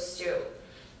potato stew.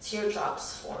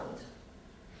 Teardrops formed.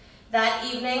 That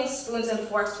evening, spoons and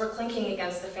forks were clinking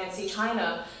against the fancy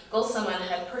china Gulsaman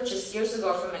had purchased years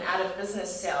ago from an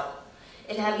out-of-business sale.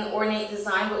 It had an ornate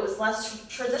design, but was less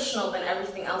traditional than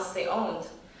everything else they owned.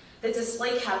 The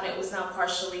display cabinet was now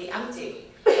partially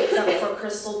empty, except for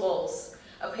crystal bowls,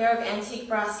 a pair of antique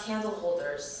brass candle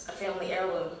holders, a family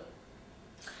heirloom.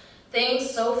 Things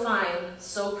so fine,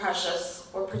 so precious,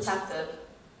 were protected.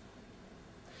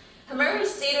 Mary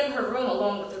stayed in her room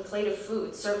alone with a plate of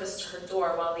food serviced to her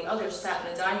door while the others sat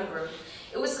in the dining room.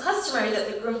 It was customary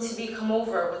that the groom-to-be come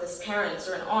over with his parents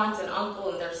or an aunt and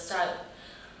uncle in their stead.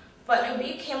 But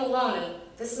Habib came alone, and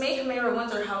this made Hamira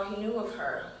wonder how he knew of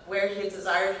her, where he had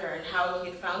desired her, and how he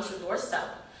had found her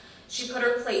doorstep. She put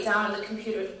her plate down on the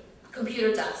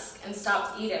computer desk and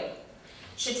stopped eating.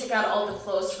 She took out all the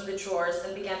clothes from the drawers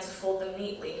and began to fold them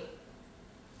neatly.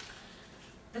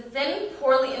 The thin,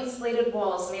 poorly insulated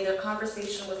walls made their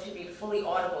conversation with Habib fully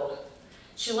audible.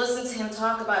 She listened to him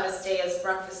talk about his day as a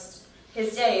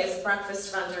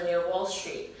breakfast vendor near Wall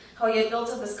Street, how he had built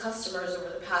up his customers over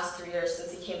the past 3 years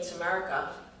since he came to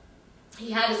America.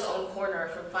 He had his own corner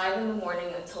from 5 in the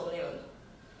morning until noon.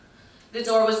 The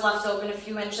door was left open a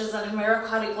few inches, and Hamira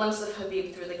caught a glimpse of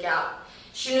Habib through the gap.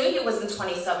 She knew he wasn't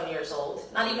 27 years old,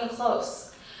 not even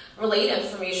close. Relayed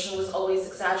information was always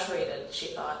exaggerated, she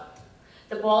thought.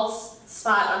 The bald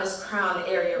spot on his crown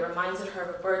area reminded her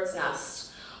of a bird's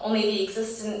nest, only the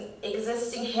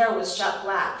existing hair was jet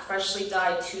black, freshly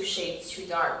dyed 2 shades too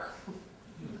dark.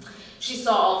 She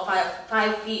saw all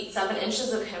 5 feet 7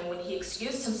 inches of him when he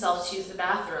excused himself to use the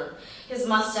bathroom. His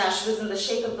mustache was in the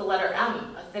shape of the letter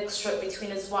M, a thick strip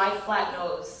between his wide, flat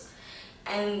nose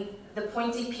and the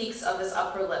pointy peaks of his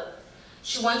upper lip.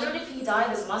 She wondered if he dyed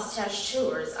his mustache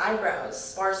too, or his eyebrows,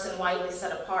 sparse and widely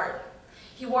set apart.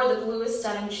 He wore the bluest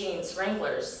denim jeans,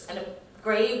 Wranglers, and a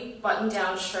gray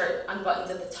button-down shirt unbuttoned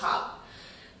at the top.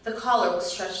 The collar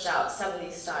was stretched out,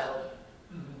 70s style.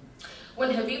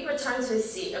 When Habib returned to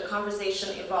his seat, a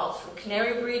conversation evolved from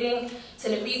canary breeding to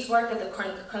Naveed's work at the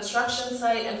construction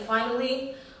site, and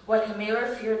finally, what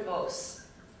Hamira feared most,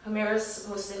 Hamira's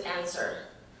supposed answer,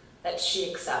 that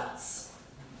she accepts.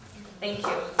 Thank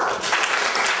you.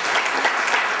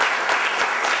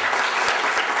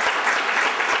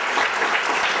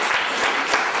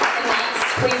 And next,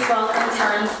 please welcome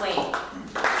Terence Lane.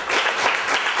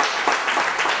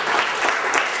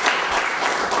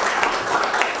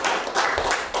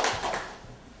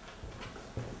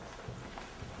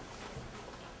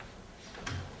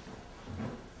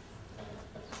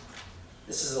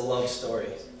 This is a love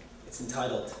story. It's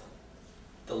entitled,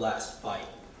 The Last Bite.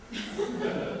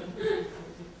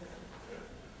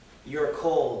 You're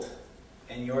cold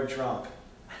and you're drunk.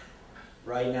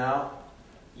 Right now,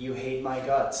 you hate my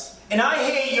guts. And I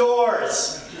hate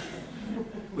yours!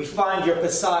 We find your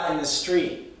Passat in the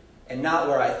street, and not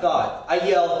where I thought. I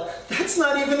yell, that's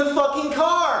not even the fucking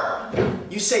car!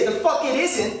 You say, the fuck it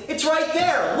isn't, it's right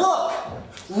there, look!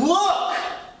 Look!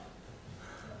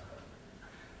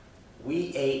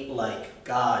 We ate like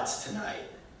gods tonight.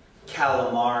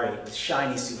 Calamari with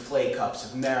shiny souffle cups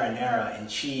of marinara and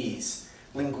cheese,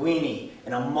 linguine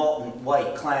and a molten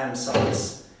white clam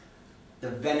sauce, the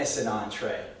venison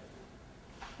entree.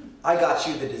 I got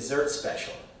you the dessert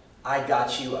special. I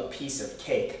got you a piece of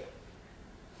cake.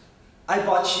 I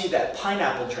bought you that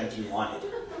pineapple drink you wanted,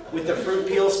 with the fruit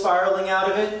peel spiraling out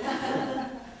of it.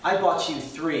 I bought you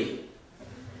 3.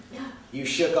 You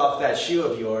shook off that shoe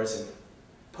of yours and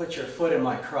put your foot in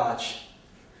my crotch,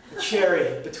 a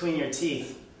cherry between your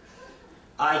teeth.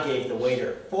 I gave the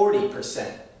waiter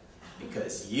 40%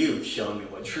 because you've shown me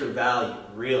what true value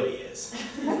really is.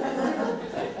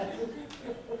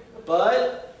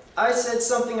 But I said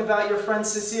something about your friend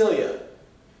Cecilia,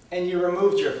 and you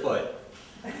removed your foot.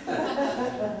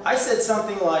 I said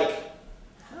something like,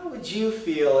 how would you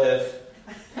feel if...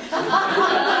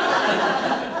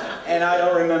 And I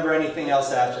don't remember anything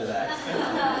else after that.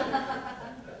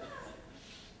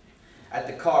 At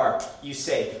the car, you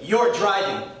say, you're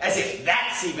driving, as if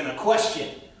that's even a question.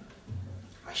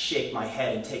 I shake my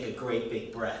head and take a great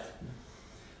big breath.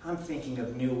 I'm thinking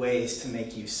of new ways to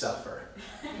make you suffer.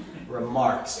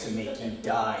 Remarks to make you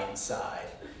die inside.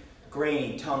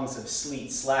 Grainy tongues of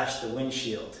sleet slash the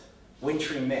windshield.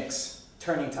 Wintry mix,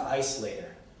 turning to ice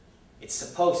later. It's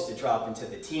supposed to drop into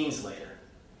the teens later,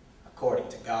 according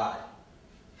to God.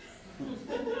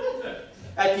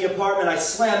 At the apartment, I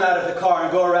slam out of the car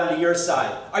and go around to your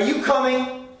side. Are you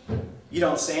coming? You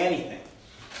don't say anything.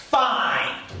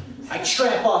 Fine! I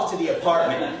tramp off to the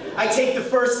apartment. I take the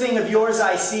first thing of yours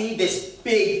I see, this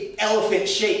big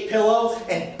elephant-shaped pillow,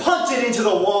 and punt it into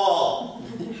the wall.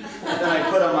 Then I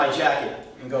put on my jacket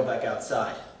and go back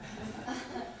outside.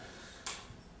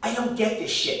 I I don't get this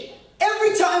shit.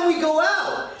 Every time we go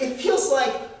out, it feels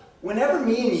like whenever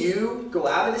me and you go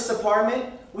out of this apartment,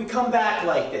 we come back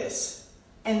like this.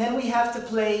 And then we have to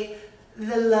play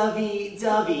the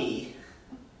lovey-dovey.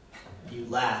 You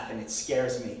laugh and it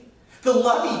scares me. The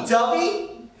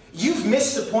lovey-dovey? You've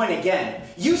missed the point again.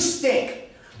 You stink.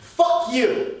 Fuck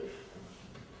you.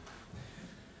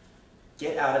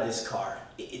 Get out of this car.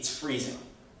 It's freezing.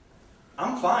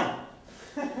 I'm fine.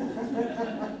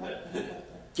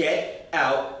 Get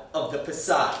out of the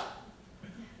Passat.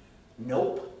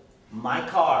 Nope. My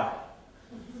car.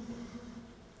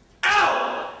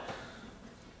 Ow!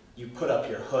 You put up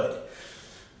your hood.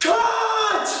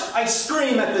 Cut! I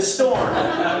scream at the storm.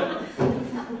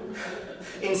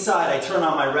 Inside, I turn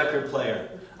on my record player.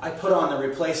 I put on the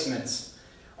replacements.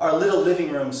 Our little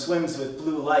living room swims with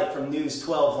blue light from News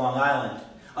 12 Long Island.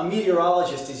 A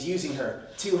meteorologist is using her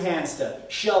 2 hands to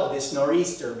shove this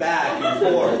nor'easter back and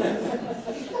forth.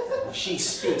 She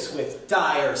speaks with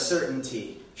dire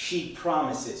certainty. She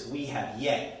promises we have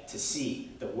yet to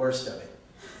see the worst of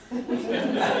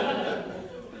it.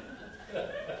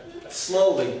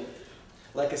 Slowly,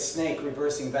 like a snake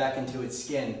reversing back into its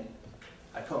skin,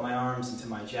 I put my arms into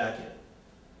my jacket.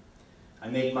 I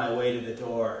make my way to the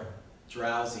door,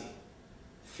 drowsy,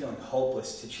 feeling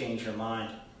hopeless to change her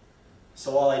mind.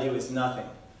 So all I do is nothing.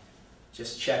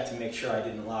 Just check to make sure I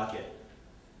didn't lock it.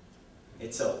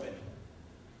 It's open.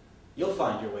 You'll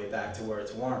find your way back to where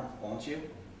it's warm, won't you?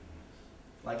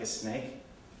 Like a snake?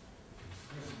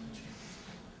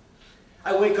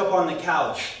 I wake up on the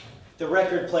couch. The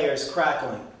record player's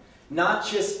crackling. Not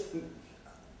just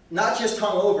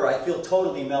hungover, I feel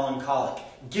totally melancholic.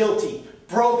 Guilty.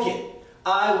 Broken.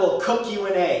 I will cook you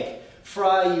an egg.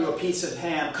 Fry you a piece of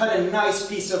ham, cut a nice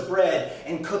piece of bread,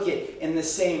 and cook it in the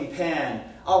same pan.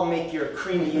 I'll make your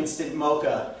creamy instant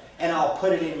mocha, and I'll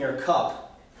put it in your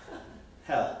cup.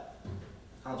 Hell,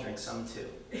 I'll drink some too.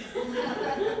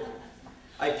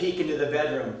 I peek into the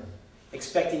bedroom,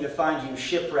 expecting to find you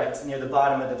shipwrecked near the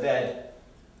bottom of the bed.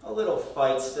 A little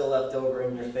fight still left over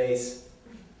in your face.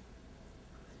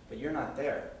 But you're not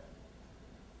there.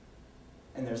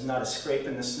 And there's not a scrape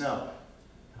in the snow.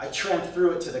 I tramp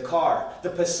through it to the car, the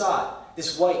Passat,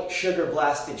 this white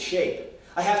sugar-blasted shape.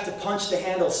 I have to punch the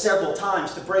handle several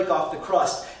times to break off the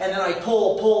crust, and then I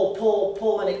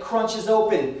pull, and it crunches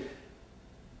open.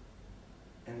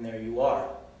 And there you are.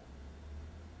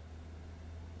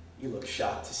 You look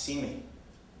shocked to see me.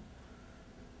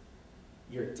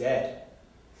 You're dead.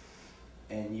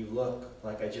 And you look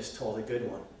like I just told a good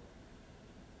one.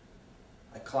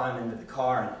 I climb into the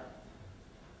car and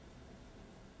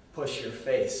push your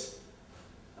face.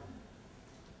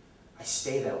 I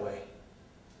stay that way,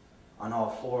 on all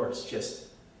fours, just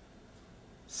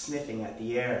sniffing at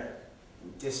the air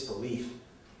in disbelief.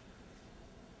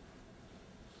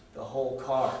 The whole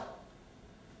car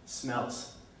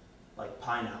smells like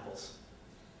pineapples.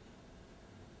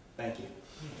 Thank you.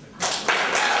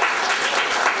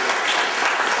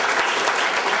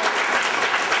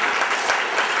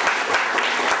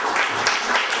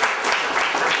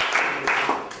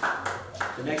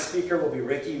 The next speaker will be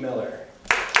Ricki Miller.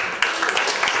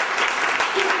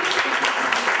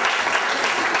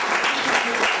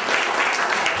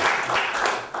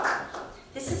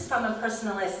 This is from a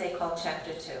personal essay called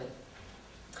Chapter 2.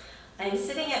 I am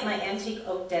sitting at my antique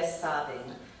oak desk sobbing.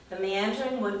 The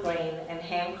meandering wood grain and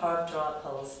hand-carved draw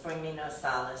pulls bring me no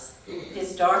solace. It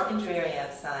is dark and dreary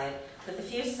outside, with a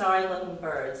few sorry-looking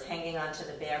birds hanging onto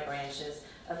the bare branches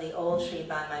of the old tree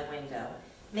by my window,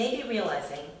 maybe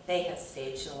realizing they have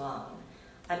stayed too long.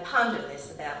 I ponder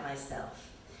this about myself.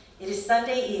 It is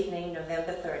Sunday evening,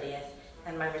 November 30th,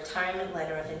 and my retirement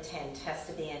letter of intent has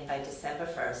to be in by December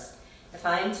 1st if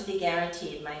I am to be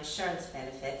guaranteed my insurance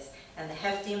benefits and the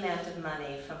hefty amount of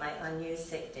money from my unused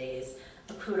sick days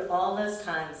accrued all those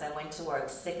times I went to work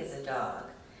sick as a dog,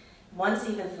 once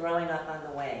even throwing up on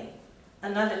the way,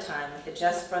 another time with a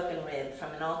just broken rib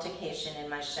from an altercation in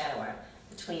my shower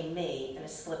between me and a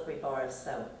slippery bar of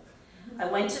soap. I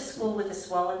went to school with a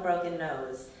swollen, broken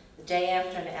nose the day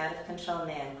after an out-of-control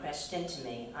man crashed into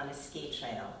me on a ski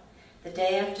trail, the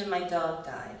day after my dog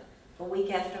died, a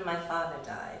week after my father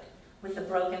died, with a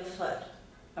broken foot,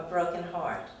 a broken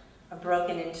heart, a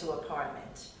broken-into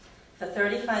apartment. For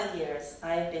 35 years,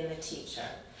 I have been the teacher.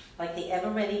 Like the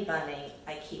ever-ready bunny,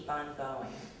 I keep on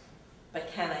going.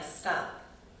 But can I stop?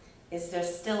 Is there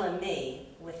still a me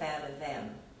without a them?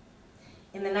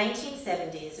 In the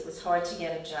 1970s, it was hard to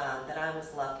get a job, but I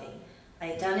was lucky. I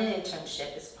had done an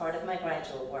internship as part of my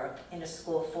graduate work in a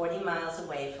school 40 miles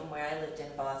away from where I lived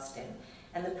in Boston,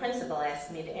 and the principal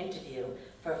asked me to interview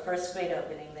for a first grade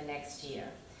opening the next year.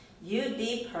 You'd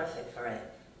be perfect for it.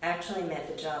 actually meant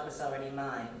the job was already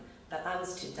mine, but I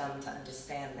was too dumb to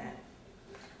understand that.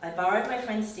 I borrowed my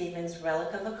friend Stephen's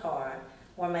relic of a car,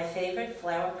 wore my favorite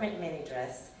flower print mini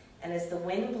dress, and as the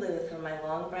wind blew through my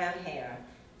long brown hair,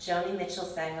 Joni Mitchell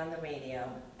sang on the radio,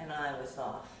 and I was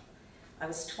off. I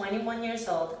was 21 years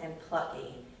old and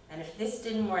plucky, and if this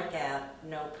didn't work out,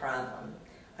 no problem.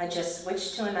 I just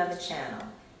switched to another channel,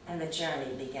 and the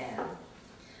journey began.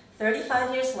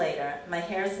 35 years later, my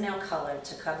hair is now colored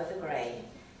to cover the gray,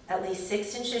 at least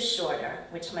 6 inches shorter,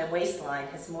 which my waistline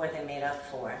has more than made up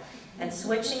for, and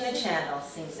switching the channel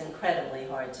seems incredibly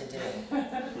hard to do.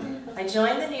 I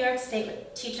joined the New York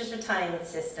State Teachers Retirement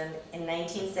System in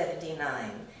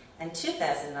 1979, and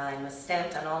 2009 was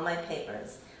stamped on all my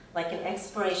papers, like an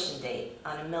expiration date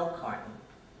on a milk carton,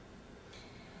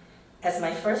 as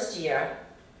my first year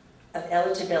of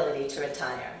eligibility to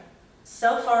retire.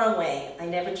 So far away, I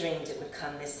never dreamed it would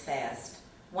come this fast.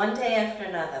 One day after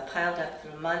another, piled up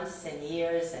through months and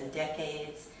years and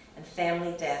decades, and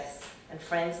family deaths, and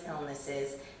friends'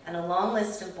 illnesses, and a long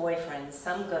list of boyfriends,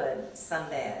 some good, some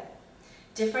bad.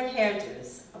 Different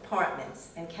hairdos, apartments,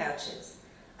 and couches.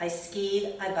 I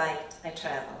skied, I biked, I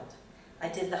traveled. I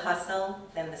did the hustle,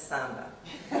 then the samba.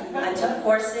 I took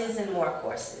courses and more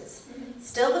courses.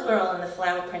 Still the girl in the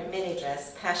flower print mini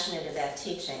dress, passionate about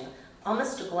teaching,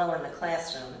 almost a glow in the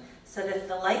classroom, so that if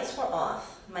the lights were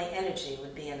off, my energy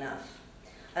would be enough.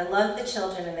 I loved the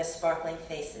children and their sparkling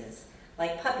faces.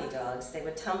 Like puppy dogs, they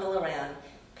would tumble around,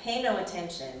 pay no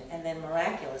attention, and then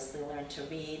miraculously learn to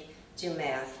read, do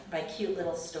math, write cute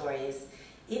little stories,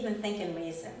 even think and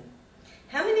reason.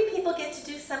 How many people get to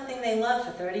do something they love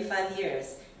for 35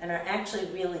 years and are actually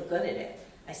really good at it?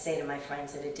 I say to my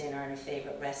friends at a dinner in a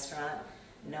favorite restaurant.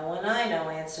 No one I know,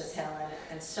 answers Helen,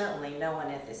 and certainly no one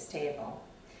at this table.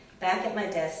 Back at my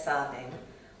desk sobbing,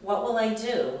 what will I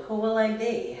do? Who will I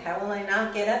be? How will I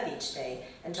not get up each day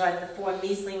and drive the 4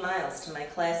 measly miles to my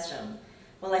classroom?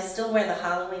 Will I still wear the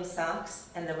Halloween socks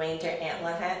and the reindeer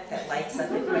antler hat that lights up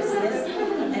at Christmas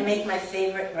and make my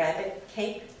favorite rabbit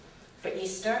cake for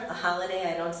Easter, a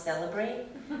holiday I don't celebrate?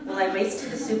 Will I race to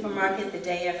the supermarket the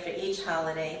day after each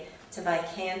holiday to buy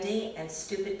candy and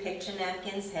stupid picture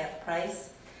napkins half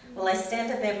price? Will I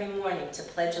stand up every morning to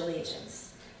pledge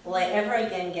allegiance? Will I ever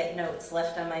again get notes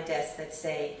left on my desk that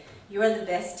say, "You're the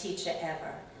best teacher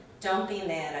ever. Don't be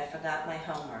mad, I forgot my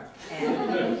homework."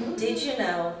 And did you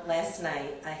know last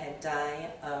night I had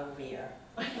diarrhea?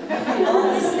 All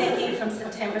this thinking from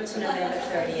September to November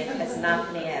 30th has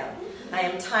knocked me out. I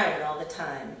am tired all the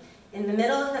time. In the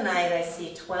middle of the night I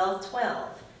see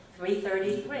 12:12,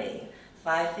 3:33,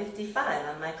 5:55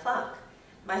 on my clock.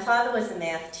 My father was a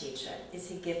math teacher. Is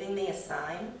he giving me a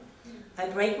sign? I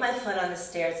break my foot on the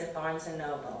stairs at Barnes &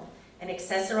 Noble. An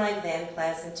accessorized van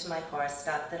plows into my car,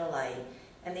 stopped at a light,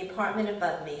 and the apartment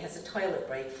above me has a toilet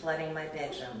break flooding my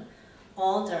bedroom,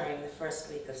 all during the first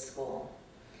week of school.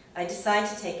 I decide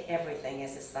to take everything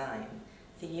as a sign.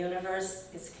 The universe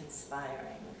is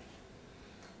conspiring.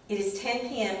 It is 10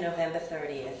 p.m. November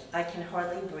 30th. I can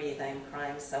hardly breathe. I am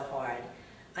crying so hard.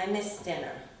 I miss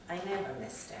dinner. I never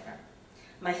miss dinner.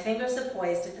 My fingers are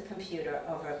poised at the computer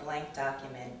over a blank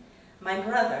document. My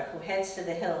brother, who heads for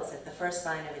the hills at the first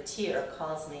sign of a tear,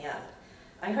 calls me up.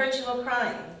 I heard you were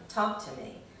crying. Talk to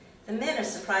me. The men are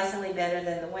surprisingly better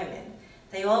than the women.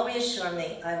 They all reassure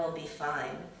me I will be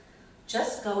fine.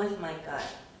 Just go with my gut.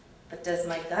 But does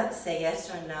my gut say yes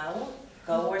or no?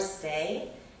 Go or stay?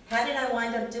 How did I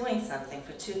wind up doing something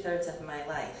for 2/3 of my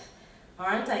life?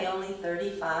 Aren't I only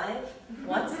 35?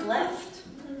 What's left?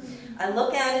 I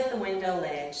look out at the window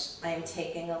ledge. I am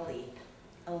taking a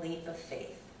leap of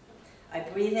faith. I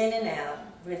breathe in and out.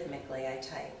 Rhythmically, I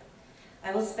type.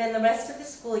 I will spend the rest of the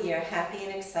school year happy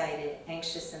and excited,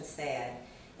 anxious and sad.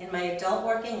 In my adult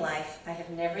working life, I have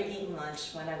never eaten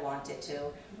lunch when I wanted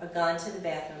to, or gone to the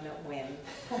bathroom at whim,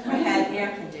 or had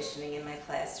air conditioning in my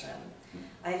classroom.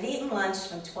 I've eaten lunch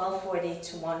from 12:40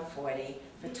 to 1:40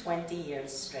 for 20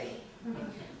 years straight.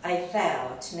 I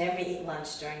vow to never eat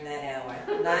lunch during that hour,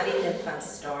 not even if I'm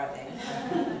starving.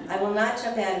 I will not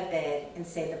jump out of bed and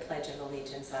say the Pledge of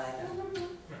Allegiance either.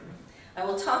 I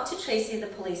will talk to Tracy, the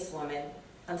postwoman,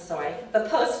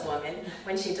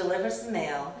 when she delivers the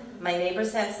mail, my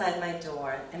neighbors outside my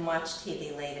door, and watch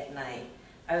TV late at night.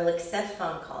 I will accept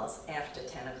phone calls after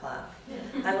 10 o'clock.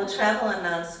 I will travel on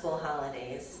non-school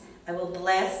holidays. I will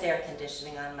blast air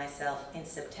conditioning on myself in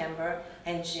September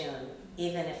and June,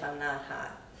 even if I'm not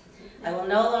hot. I will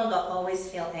no longer always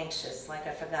feel anxious, like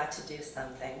I forgot to do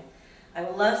something. I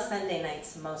will love Sunday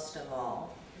nights most of all.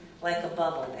 Like a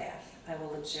bubble bath, I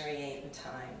will luxuriate in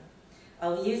time. I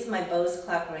will use my Bose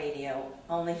clock radio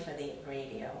only for the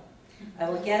radio. I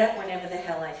will get up whenever the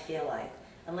hell I feel like,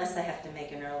 unless I have to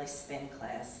make an early spin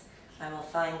class. I will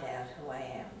find out who I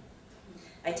am.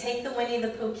 I take the Winnie the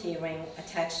Pooh key ring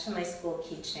attached to my school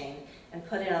keychain and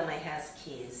put it on my house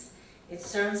keys. It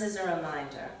serves as a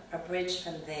reminder, a bridge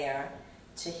from there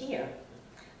to here.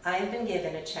 I have been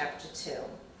given a chapter 2.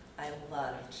 I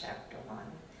love chapter 1.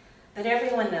 But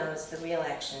everyone knows the real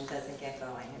action doesn't get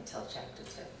going until chapter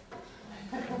 2.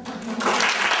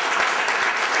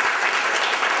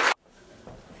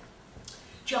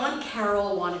 John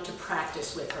Carroll wanted to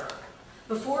practice with her.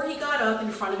 Before he got up in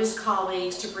front of his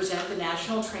colleagues to present the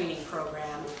National Training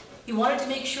Program, he wanted to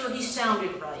make sure he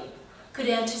sounded right, could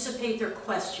anticipate their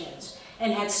questions,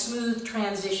 and had smooth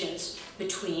transitions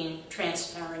between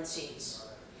transparencies.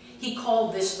 He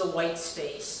called this the white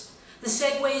space. The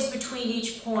segues between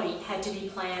each point had to be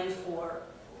planned for.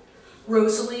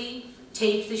 Rosalie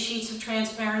taped the sheets of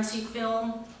transparency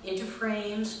film into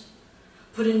frames,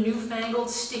 put a newfangled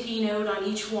sticky note on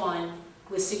each one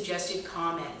with suggested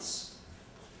comments.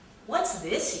 "What's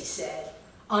this?" he said,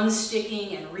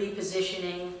 unsticking and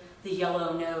repositioning the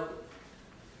yellow note.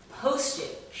 "Post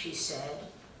it," she said,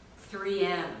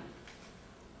 3M.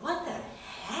 What the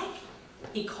heck?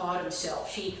 He caught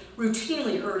himself. She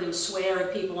routinely heard him swear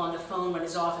at people on the phone when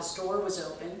his office door was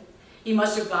open. He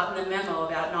must have gotten the memo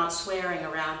about not swearing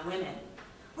around women.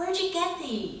 "Where'd you get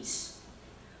these?"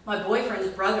 "My boyfriend's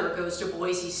brother goes to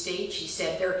Boise State," she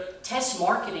said. "They're test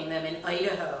marketing them in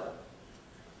Idaho.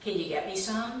 Can you get me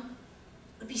some?"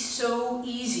 It would be so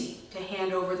easy to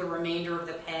hand over the remainder of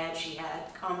the pad she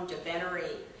had come to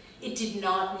venerate. It did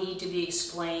not need to be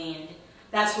explained.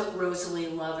 That's what Rosalie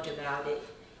loved about it.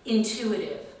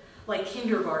 Intuitive, like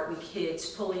kindergarten kids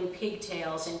pulling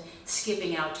pigtails and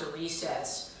skipping out to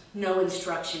recess. No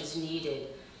instructions needed,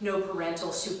 no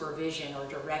parental supervision or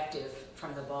directive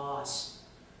from the boss.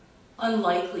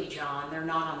 "Unlikely, John, they're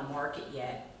not on the market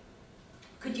yet."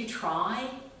 "Could you try?"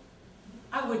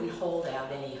 I wouldn't hold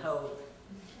out any hope.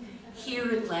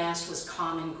 Here at last was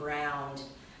common ground.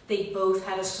 They both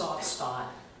had a soft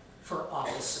spot for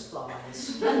office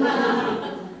supplies.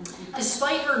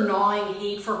 Despite her gnawing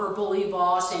hate for her bully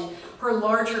boss and her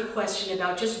larger question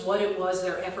about just what it was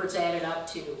their efforts added up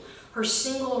to, her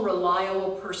single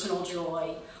reliable personal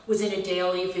joy was in a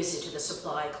daily visit to the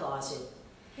supply closet.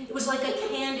 It was like a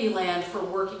candy land for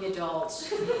working adults,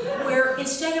 where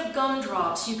instead of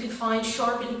gumdrops, you could find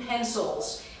sharpened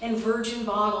pencils and virgin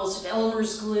bottles of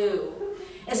Elmer's glue,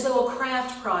 as though a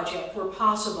craft project were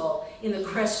possible in the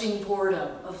cresting boredom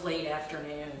of late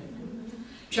afternoon.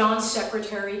 John's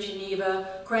secretary, Geneva,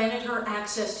 granted her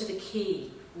access to the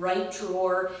key, right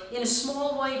drawer, in a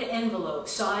small white envelope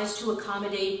sized to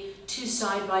accommodate 2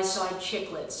 side-by-side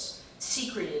chiclets,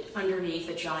 secreted underneath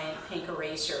a giant pink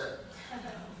eraser.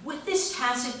 With this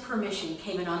tacit permission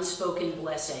came an unspoken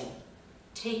blessing.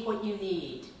 Take what you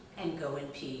need and go in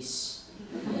peace.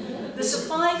 The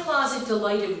supply closet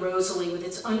delighted Rosalie with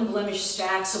its unblemished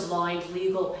stacks of lined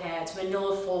legal pads,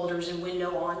 manila folders, and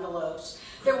window envelopes.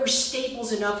 There were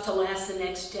staples enough to last the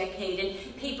next decade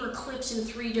and paper clips in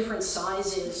 3 different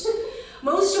sizes.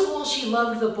 Most of all, she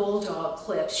loved the bulldog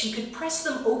clips. She could press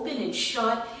them open and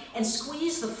shut and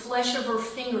squeeze the flesh of her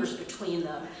fingers between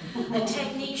them, a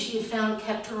technique she had found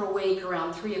kept her awake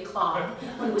around 3 o'clock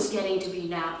when it was getting to be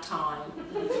nap time.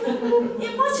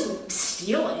 It wasn't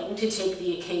stealing to take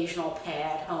the occasional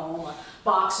pad home, a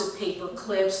box of paper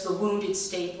clips, the wounded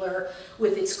stapler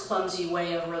with its clumsy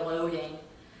way of reloading.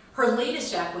 Her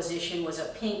latest acquisition was a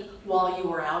pink while you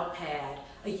were out pad,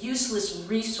 a useless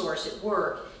resource at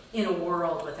work in a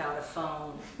world without a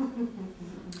phone.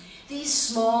 These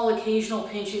small occasional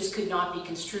pinches could not be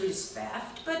construed as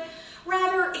theft, but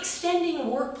rather extending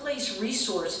workplace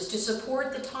resources to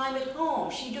support the time at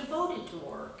home she devoted to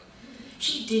work.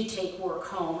 She did take work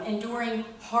home, and during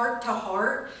Heart to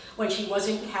Heart, when she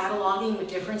wasn't cataloging the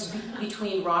difference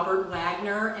between Robert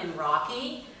Wagner and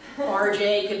Rocky,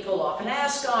 RJ could pull off an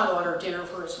ascot, order dinner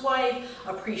for his wife,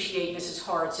 appreciate Mrs.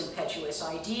 Hart's impetuous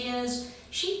ideas.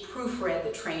 She proofread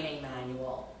the training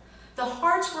manual. The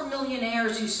Harts were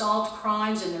millionaires who solved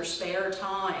crimes in their spare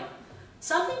time,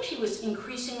 something she was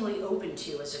increasingly open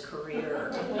to as a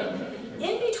career.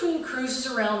 In between cruises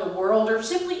around the world or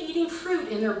simply eating fruit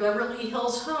in their Beverly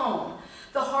Hills home,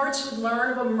 the Harts would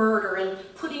learn of a murder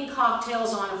and putting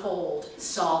cocktails on hold,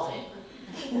 solve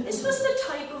it. This was the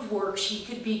type of work she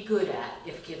could be good at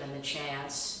if given the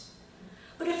chance.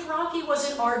 But if Rocky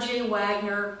wasn't R.J.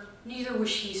 Wagner, neither was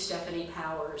she Stephanie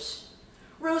Powers.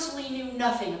 Rosalie knew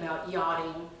nothing about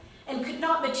yachting and could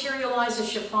not materialize a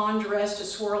chiffon dress to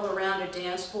swirl around a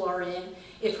dance floor in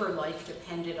if her life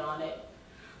depended on it.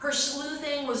 Her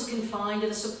sleuthing was confined to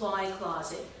the supply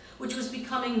closet, which was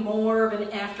becoming more of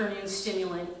an afternoon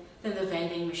stimulant than the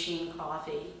vending machine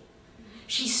coffee.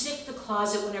 She sniffed the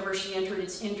closet whenever she entered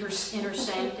its inner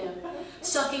sanctum,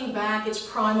 sucking back its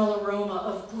primal aroma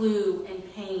of glue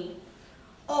and paint.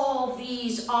 All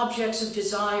these objects of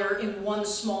desire in one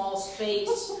small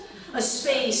space, a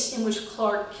space in which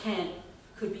Clark Kent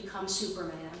could become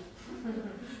Superman.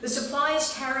 The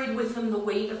supplies carried with them the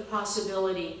weight of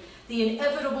possibility, the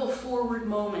inevitable forward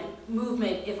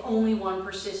movement if only one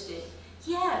persisted.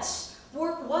 Yes,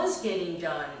 work was getting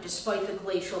done despite the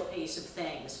glacial pace of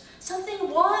things. Something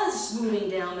was moving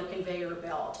down the conveyor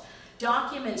belt.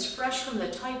 Documents fresh from the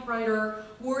typewriter,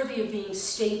 worthy of being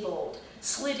stapled,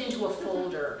 slid into a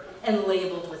folder, and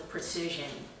labeled with precision.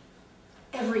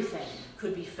 Everything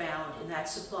could be found in that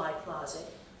supply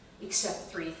closet,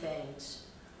 except three things: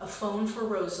 a phone for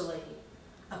Rosalie,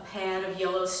 a pad of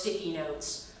yellow sticky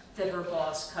notes that her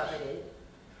boss coveted,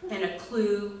 and a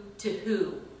clue to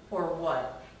who or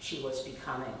what she was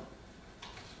becoming.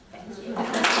 Thank you.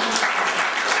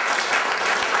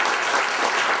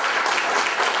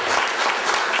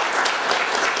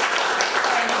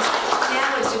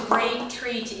 It's a great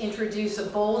treat to introduce a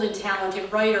bold and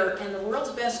talented writer and the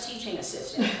world's best teaching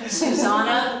assistant,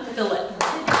 Suzanna Filip.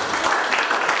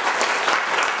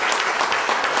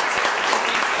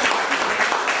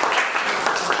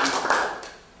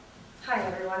 Hi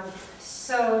everyone.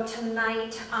 So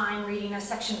tonight I'm reading a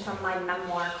section from my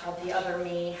memoir called The Other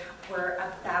Me. We're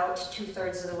about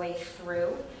 2/3 of the way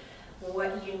through.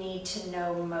 What you need to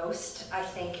know most, I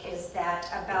think, is that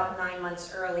about 9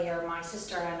 months earlier, my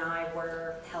sister and I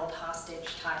were held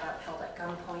hostage, tied up, held at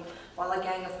gunpoint, while a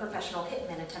gang of professional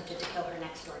hitmen attempted to kill her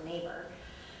next-door neighbor.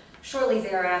 Shortly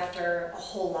thereafter, a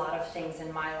whole lot of things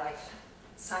in my life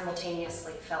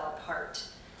simultaneously fell apart.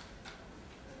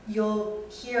 You'll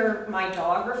hear my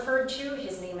dog referred to.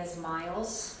 His name is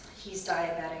Miles. He's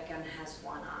diabetic and has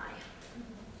one eye.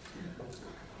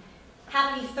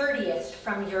 Happy 30th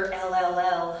from your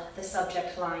LLL, the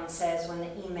subject line says when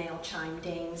the email chime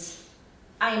dings.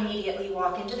 I immediately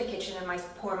walk into the kitchen and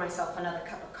pour myself another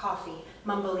cup of coffee,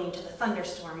 mumbling to the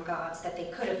thunderstorm gods that they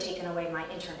could have taken away my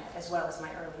internet as well as my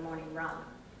early morning run.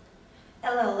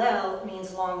 LLL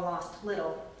means long lost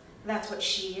little. That's what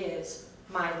she is,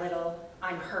 my little,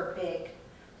 I'm her big.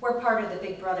 We're part of the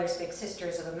Big Brothers Big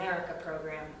Sisters of America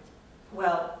program.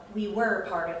 Well, we were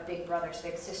part of Big Brothers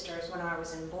Big Sisters when I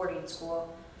was in boarding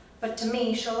school, but to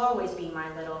me, she'll always be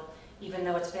my little, even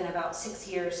though it's been about 6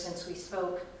 years since we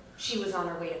spoke. She was on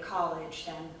her way to college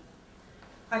then.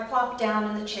 I plop down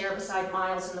in the chair beside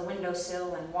Miles in the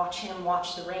windowsill and watch him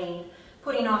watch the rain,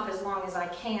 putting off as long as I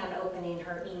can opening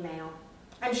her email.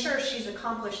 I'm sure she's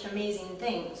accomplished amazing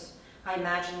things. I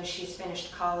imagine she's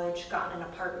finished college, gotten an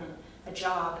apartment, a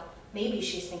job. Maybe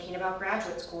she's thinking about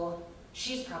graduate school.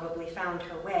 She's probably found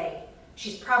her way.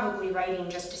 She's probably writing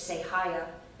just to say hiya.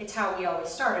 It's how we always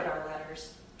started our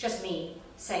letters. Just me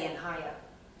saying hiya.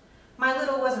 My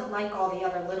little wasn't like all the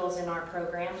other littles in our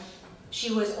program.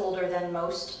 She was older than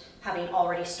most, having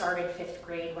already started 5th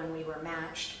grade when we were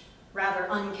matched. Rather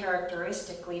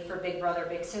uncharacteristically for Big Brother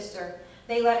Big Sister,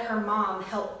 they let her mom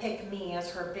help pick me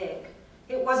as her big.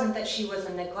 It wasn't that she was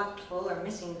a neglectful or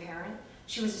missing parent.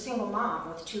 She was a single mom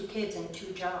with 2 kids and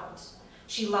 2 jobs.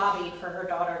 She lobbied for her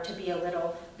daughter to be a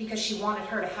little because she wanted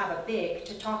her to have a big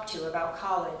to talk to about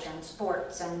college and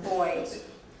sports and boys.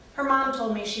 Her mom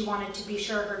told me she wanted to be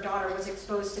sure her daughter was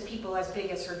exposed to people as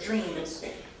big as her dreams.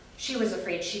 She was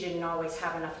afraid she didn't always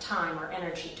have enough time or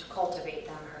energy to cultivate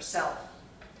them herself.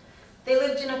 They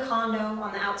lived in a condo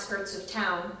on the outskirts of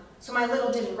town, so my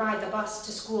little didn't ride the bus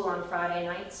to school on Friday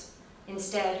nights.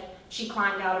 Instead, she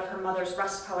climbed out of her mother's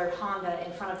rust-colored Honda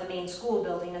in front of the main school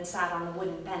building and sat on the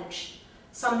wooden bench.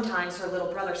 Sometimes her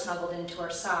little brother snuggled into her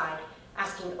side,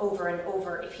 asking over and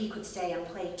over if he could stay and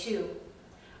play too.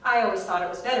 I always thought it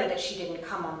was better that she didn't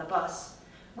come on the bus.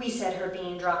 We said her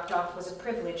being dropped off was a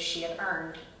privilege she had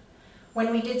earned.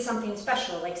 When we did something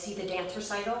special, like see the dance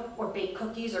recital, or bake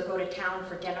cookies, or go to town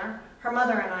for dinner, her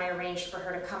mother and I arranged for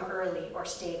her to come early or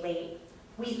stay late.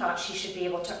 We thought she should be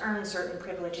able to earn certain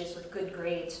privileges with good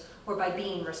grades, or by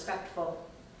being respectful.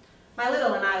 My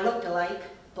little and I looked alike.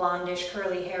 Blondish,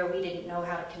 curly hair we didn't know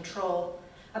how to control,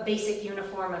 a basic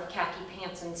uniform of khaki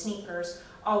pants and sneakers,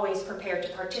 always prepared to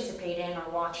participate in or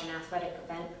watch an athletic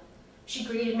event. She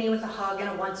greeted me with a hug and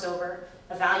a once-over,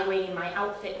 evaluating my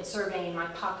outfit and surveying my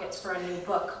pockets for a new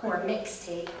book or a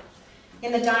mixtape.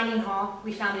 In the dining hall,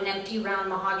 we found an empty, round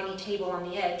mahogany table on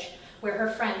the edge, where her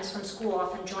friends from school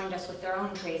often joined us with their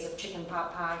own trays of chicken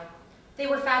pot pie. They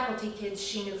were faculty kids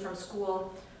she knew from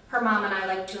school. Her mom and I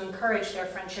liked to encourage their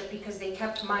friendship because they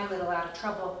kept my little out of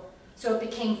trouble. So it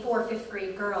became 4 5th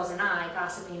grade girls and I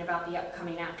gossiping about the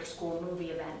upcoming after-school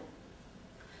movie event.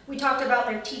 We talked about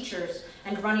their teachers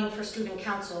and running for student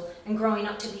council and growing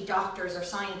up to be doctors or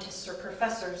scientists or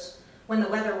professors. When the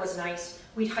weather was nice,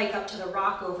 we'd hike up to the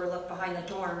rock overlook behind the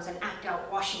dorms and act out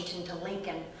Washington to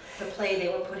Lincoln, the play they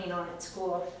were putting on at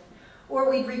school. Or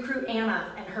we'd recruit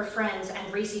Anna and her friends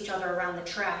and race each other around the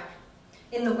track.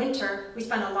 In the winter, we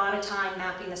spent a lot of time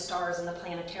mapping the stars in the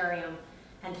planetarium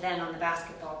and then on the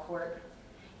basketball court.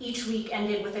 Each week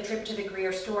ended with a trip to the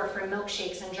Greer store for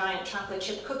milkshakes and giant chocolate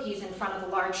chip cookies in front of the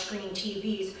large screen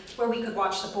TVs where we could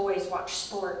watch the boys watch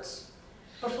sports.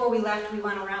 Before we left, we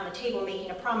went around the table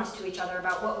making a promise to each other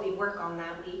about what we'd work on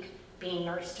that week, being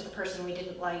nice to the person we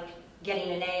didn't like,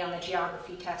 getting an A on the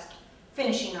geography test,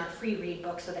 finishing our free read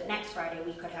book so that next Friday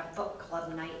we could have book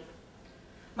club night.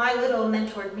 My little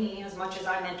mentored me as much as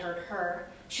I mentored her.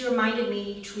 She reminded me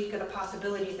each week of the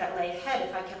possibilities that lay ahead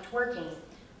if I kept working.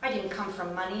 I didn't come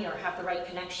from money or have the right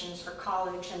connections for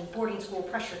college, and boarding school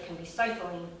pressure can be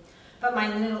stifling. But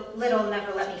my little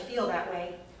never let me feel that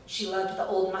way. She loved the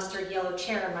old mustard yellow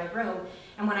chair in my room,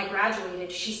 and when I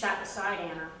graduated, she sat beside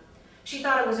Anna. She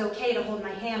thought it was okay to hold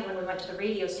my hand when we went to the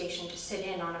radio station to sit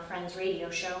in on a friend's radio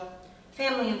show.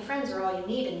 Family and friends are all you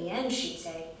need in the end, she'd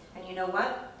say. And you know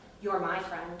what? You're my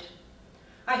friend.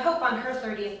 I hope on her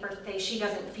 30th birthday she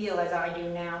doesn't feel as I do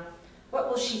now. What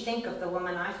will she think of the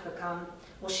woman I've become?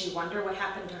 Will she wonder what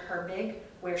happened to her big,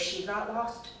 where she got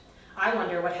lost? I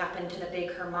wonder what happened to the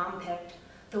big her mom picked,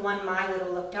 the one my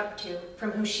little looked up to,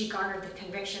 from whom she garnered the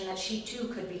conviction that she too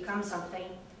could become something.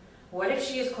 What if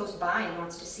she is close by and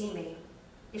wants to see me?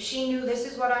 If she knew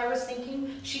this is what I was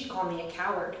thinking, she'd call me a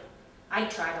coward.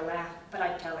 I'd try to laugh, but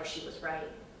I'd tell her she was right.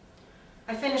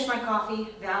 I finished my coffee,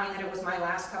 vowing that it was my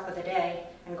last cup of the day,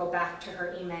 and go back to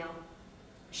her email.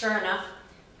 Sure enough,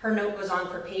 her note goes on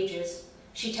for pages.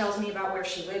 She tells me about where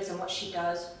she lives and what she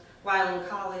does. While in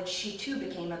college, she too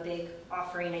became a big,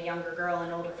 offering a younger girl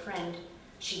an older friend.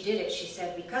 She did it, she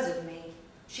said, because of me.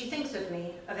 She thinks of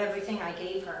me, of everything I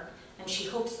gave her, and she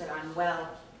hopes that I'm well.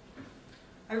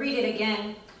 I read it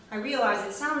again. I realize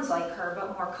it sounds like her,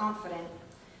 but more confident.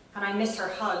 And I miss her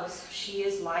hugs. She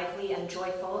is lively and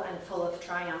joyful and full of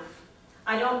triumph.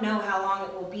 I don't know how long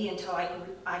it will be until I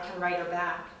can write her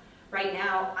back. Right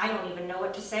now, I don't even know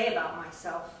what to say about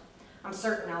myself. I'm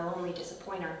certain I'll only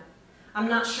disappoint her. I'm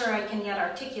not sure I can yet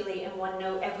articulate in one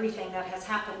note everything that has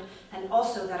happened, and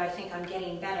also that I think I'm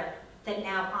getting better, that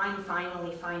now I'm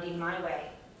finally finding my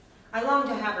way. I long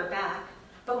to have her back,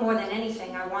 but more than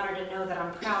anything, I want her to know that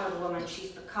I'm proud of the woman she's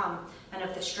become and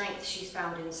of the strength she's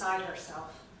found inside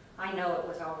herself. I know it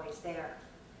was always there.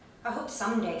 I hope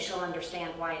someday she'll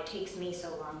understand why it takes me so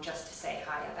long just to say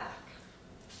hiya back.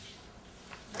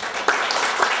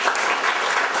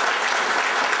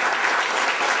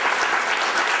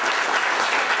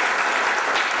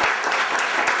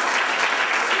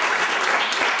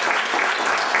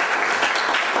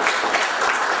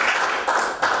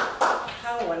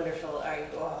 How wonderful are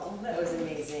you all? That was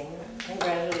amazing.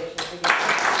 Congratulations again.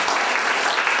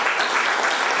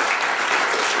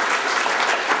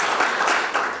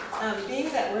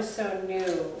 Being that we're so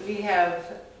new, we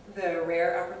have the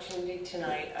rare opportunity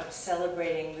tonight of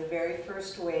celebrating the very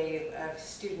first wave of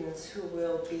students who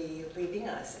will be leaving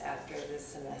us after this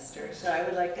semester. So I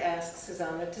would like to ask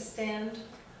Suzanna to stand,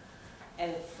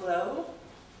 and Flo,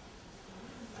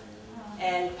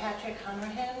 and Patrick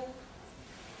Hanrahan.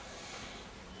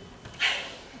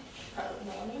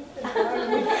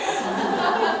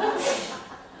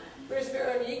 Where's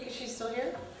Veronique? Is she still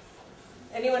here?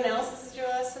 Anyone else? This is your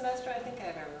last semester? I think I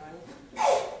have everyone.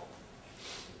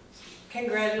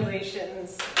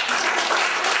 Congratulations.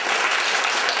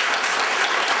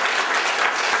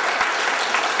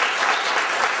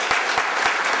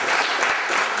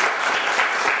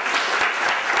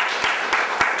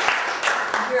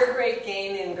 Your great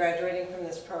gain in graduating from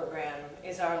this program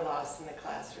is our loss in the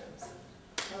classrooms.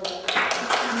 Thank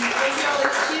you all.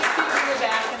 Let's keep in the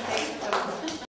back and thank you.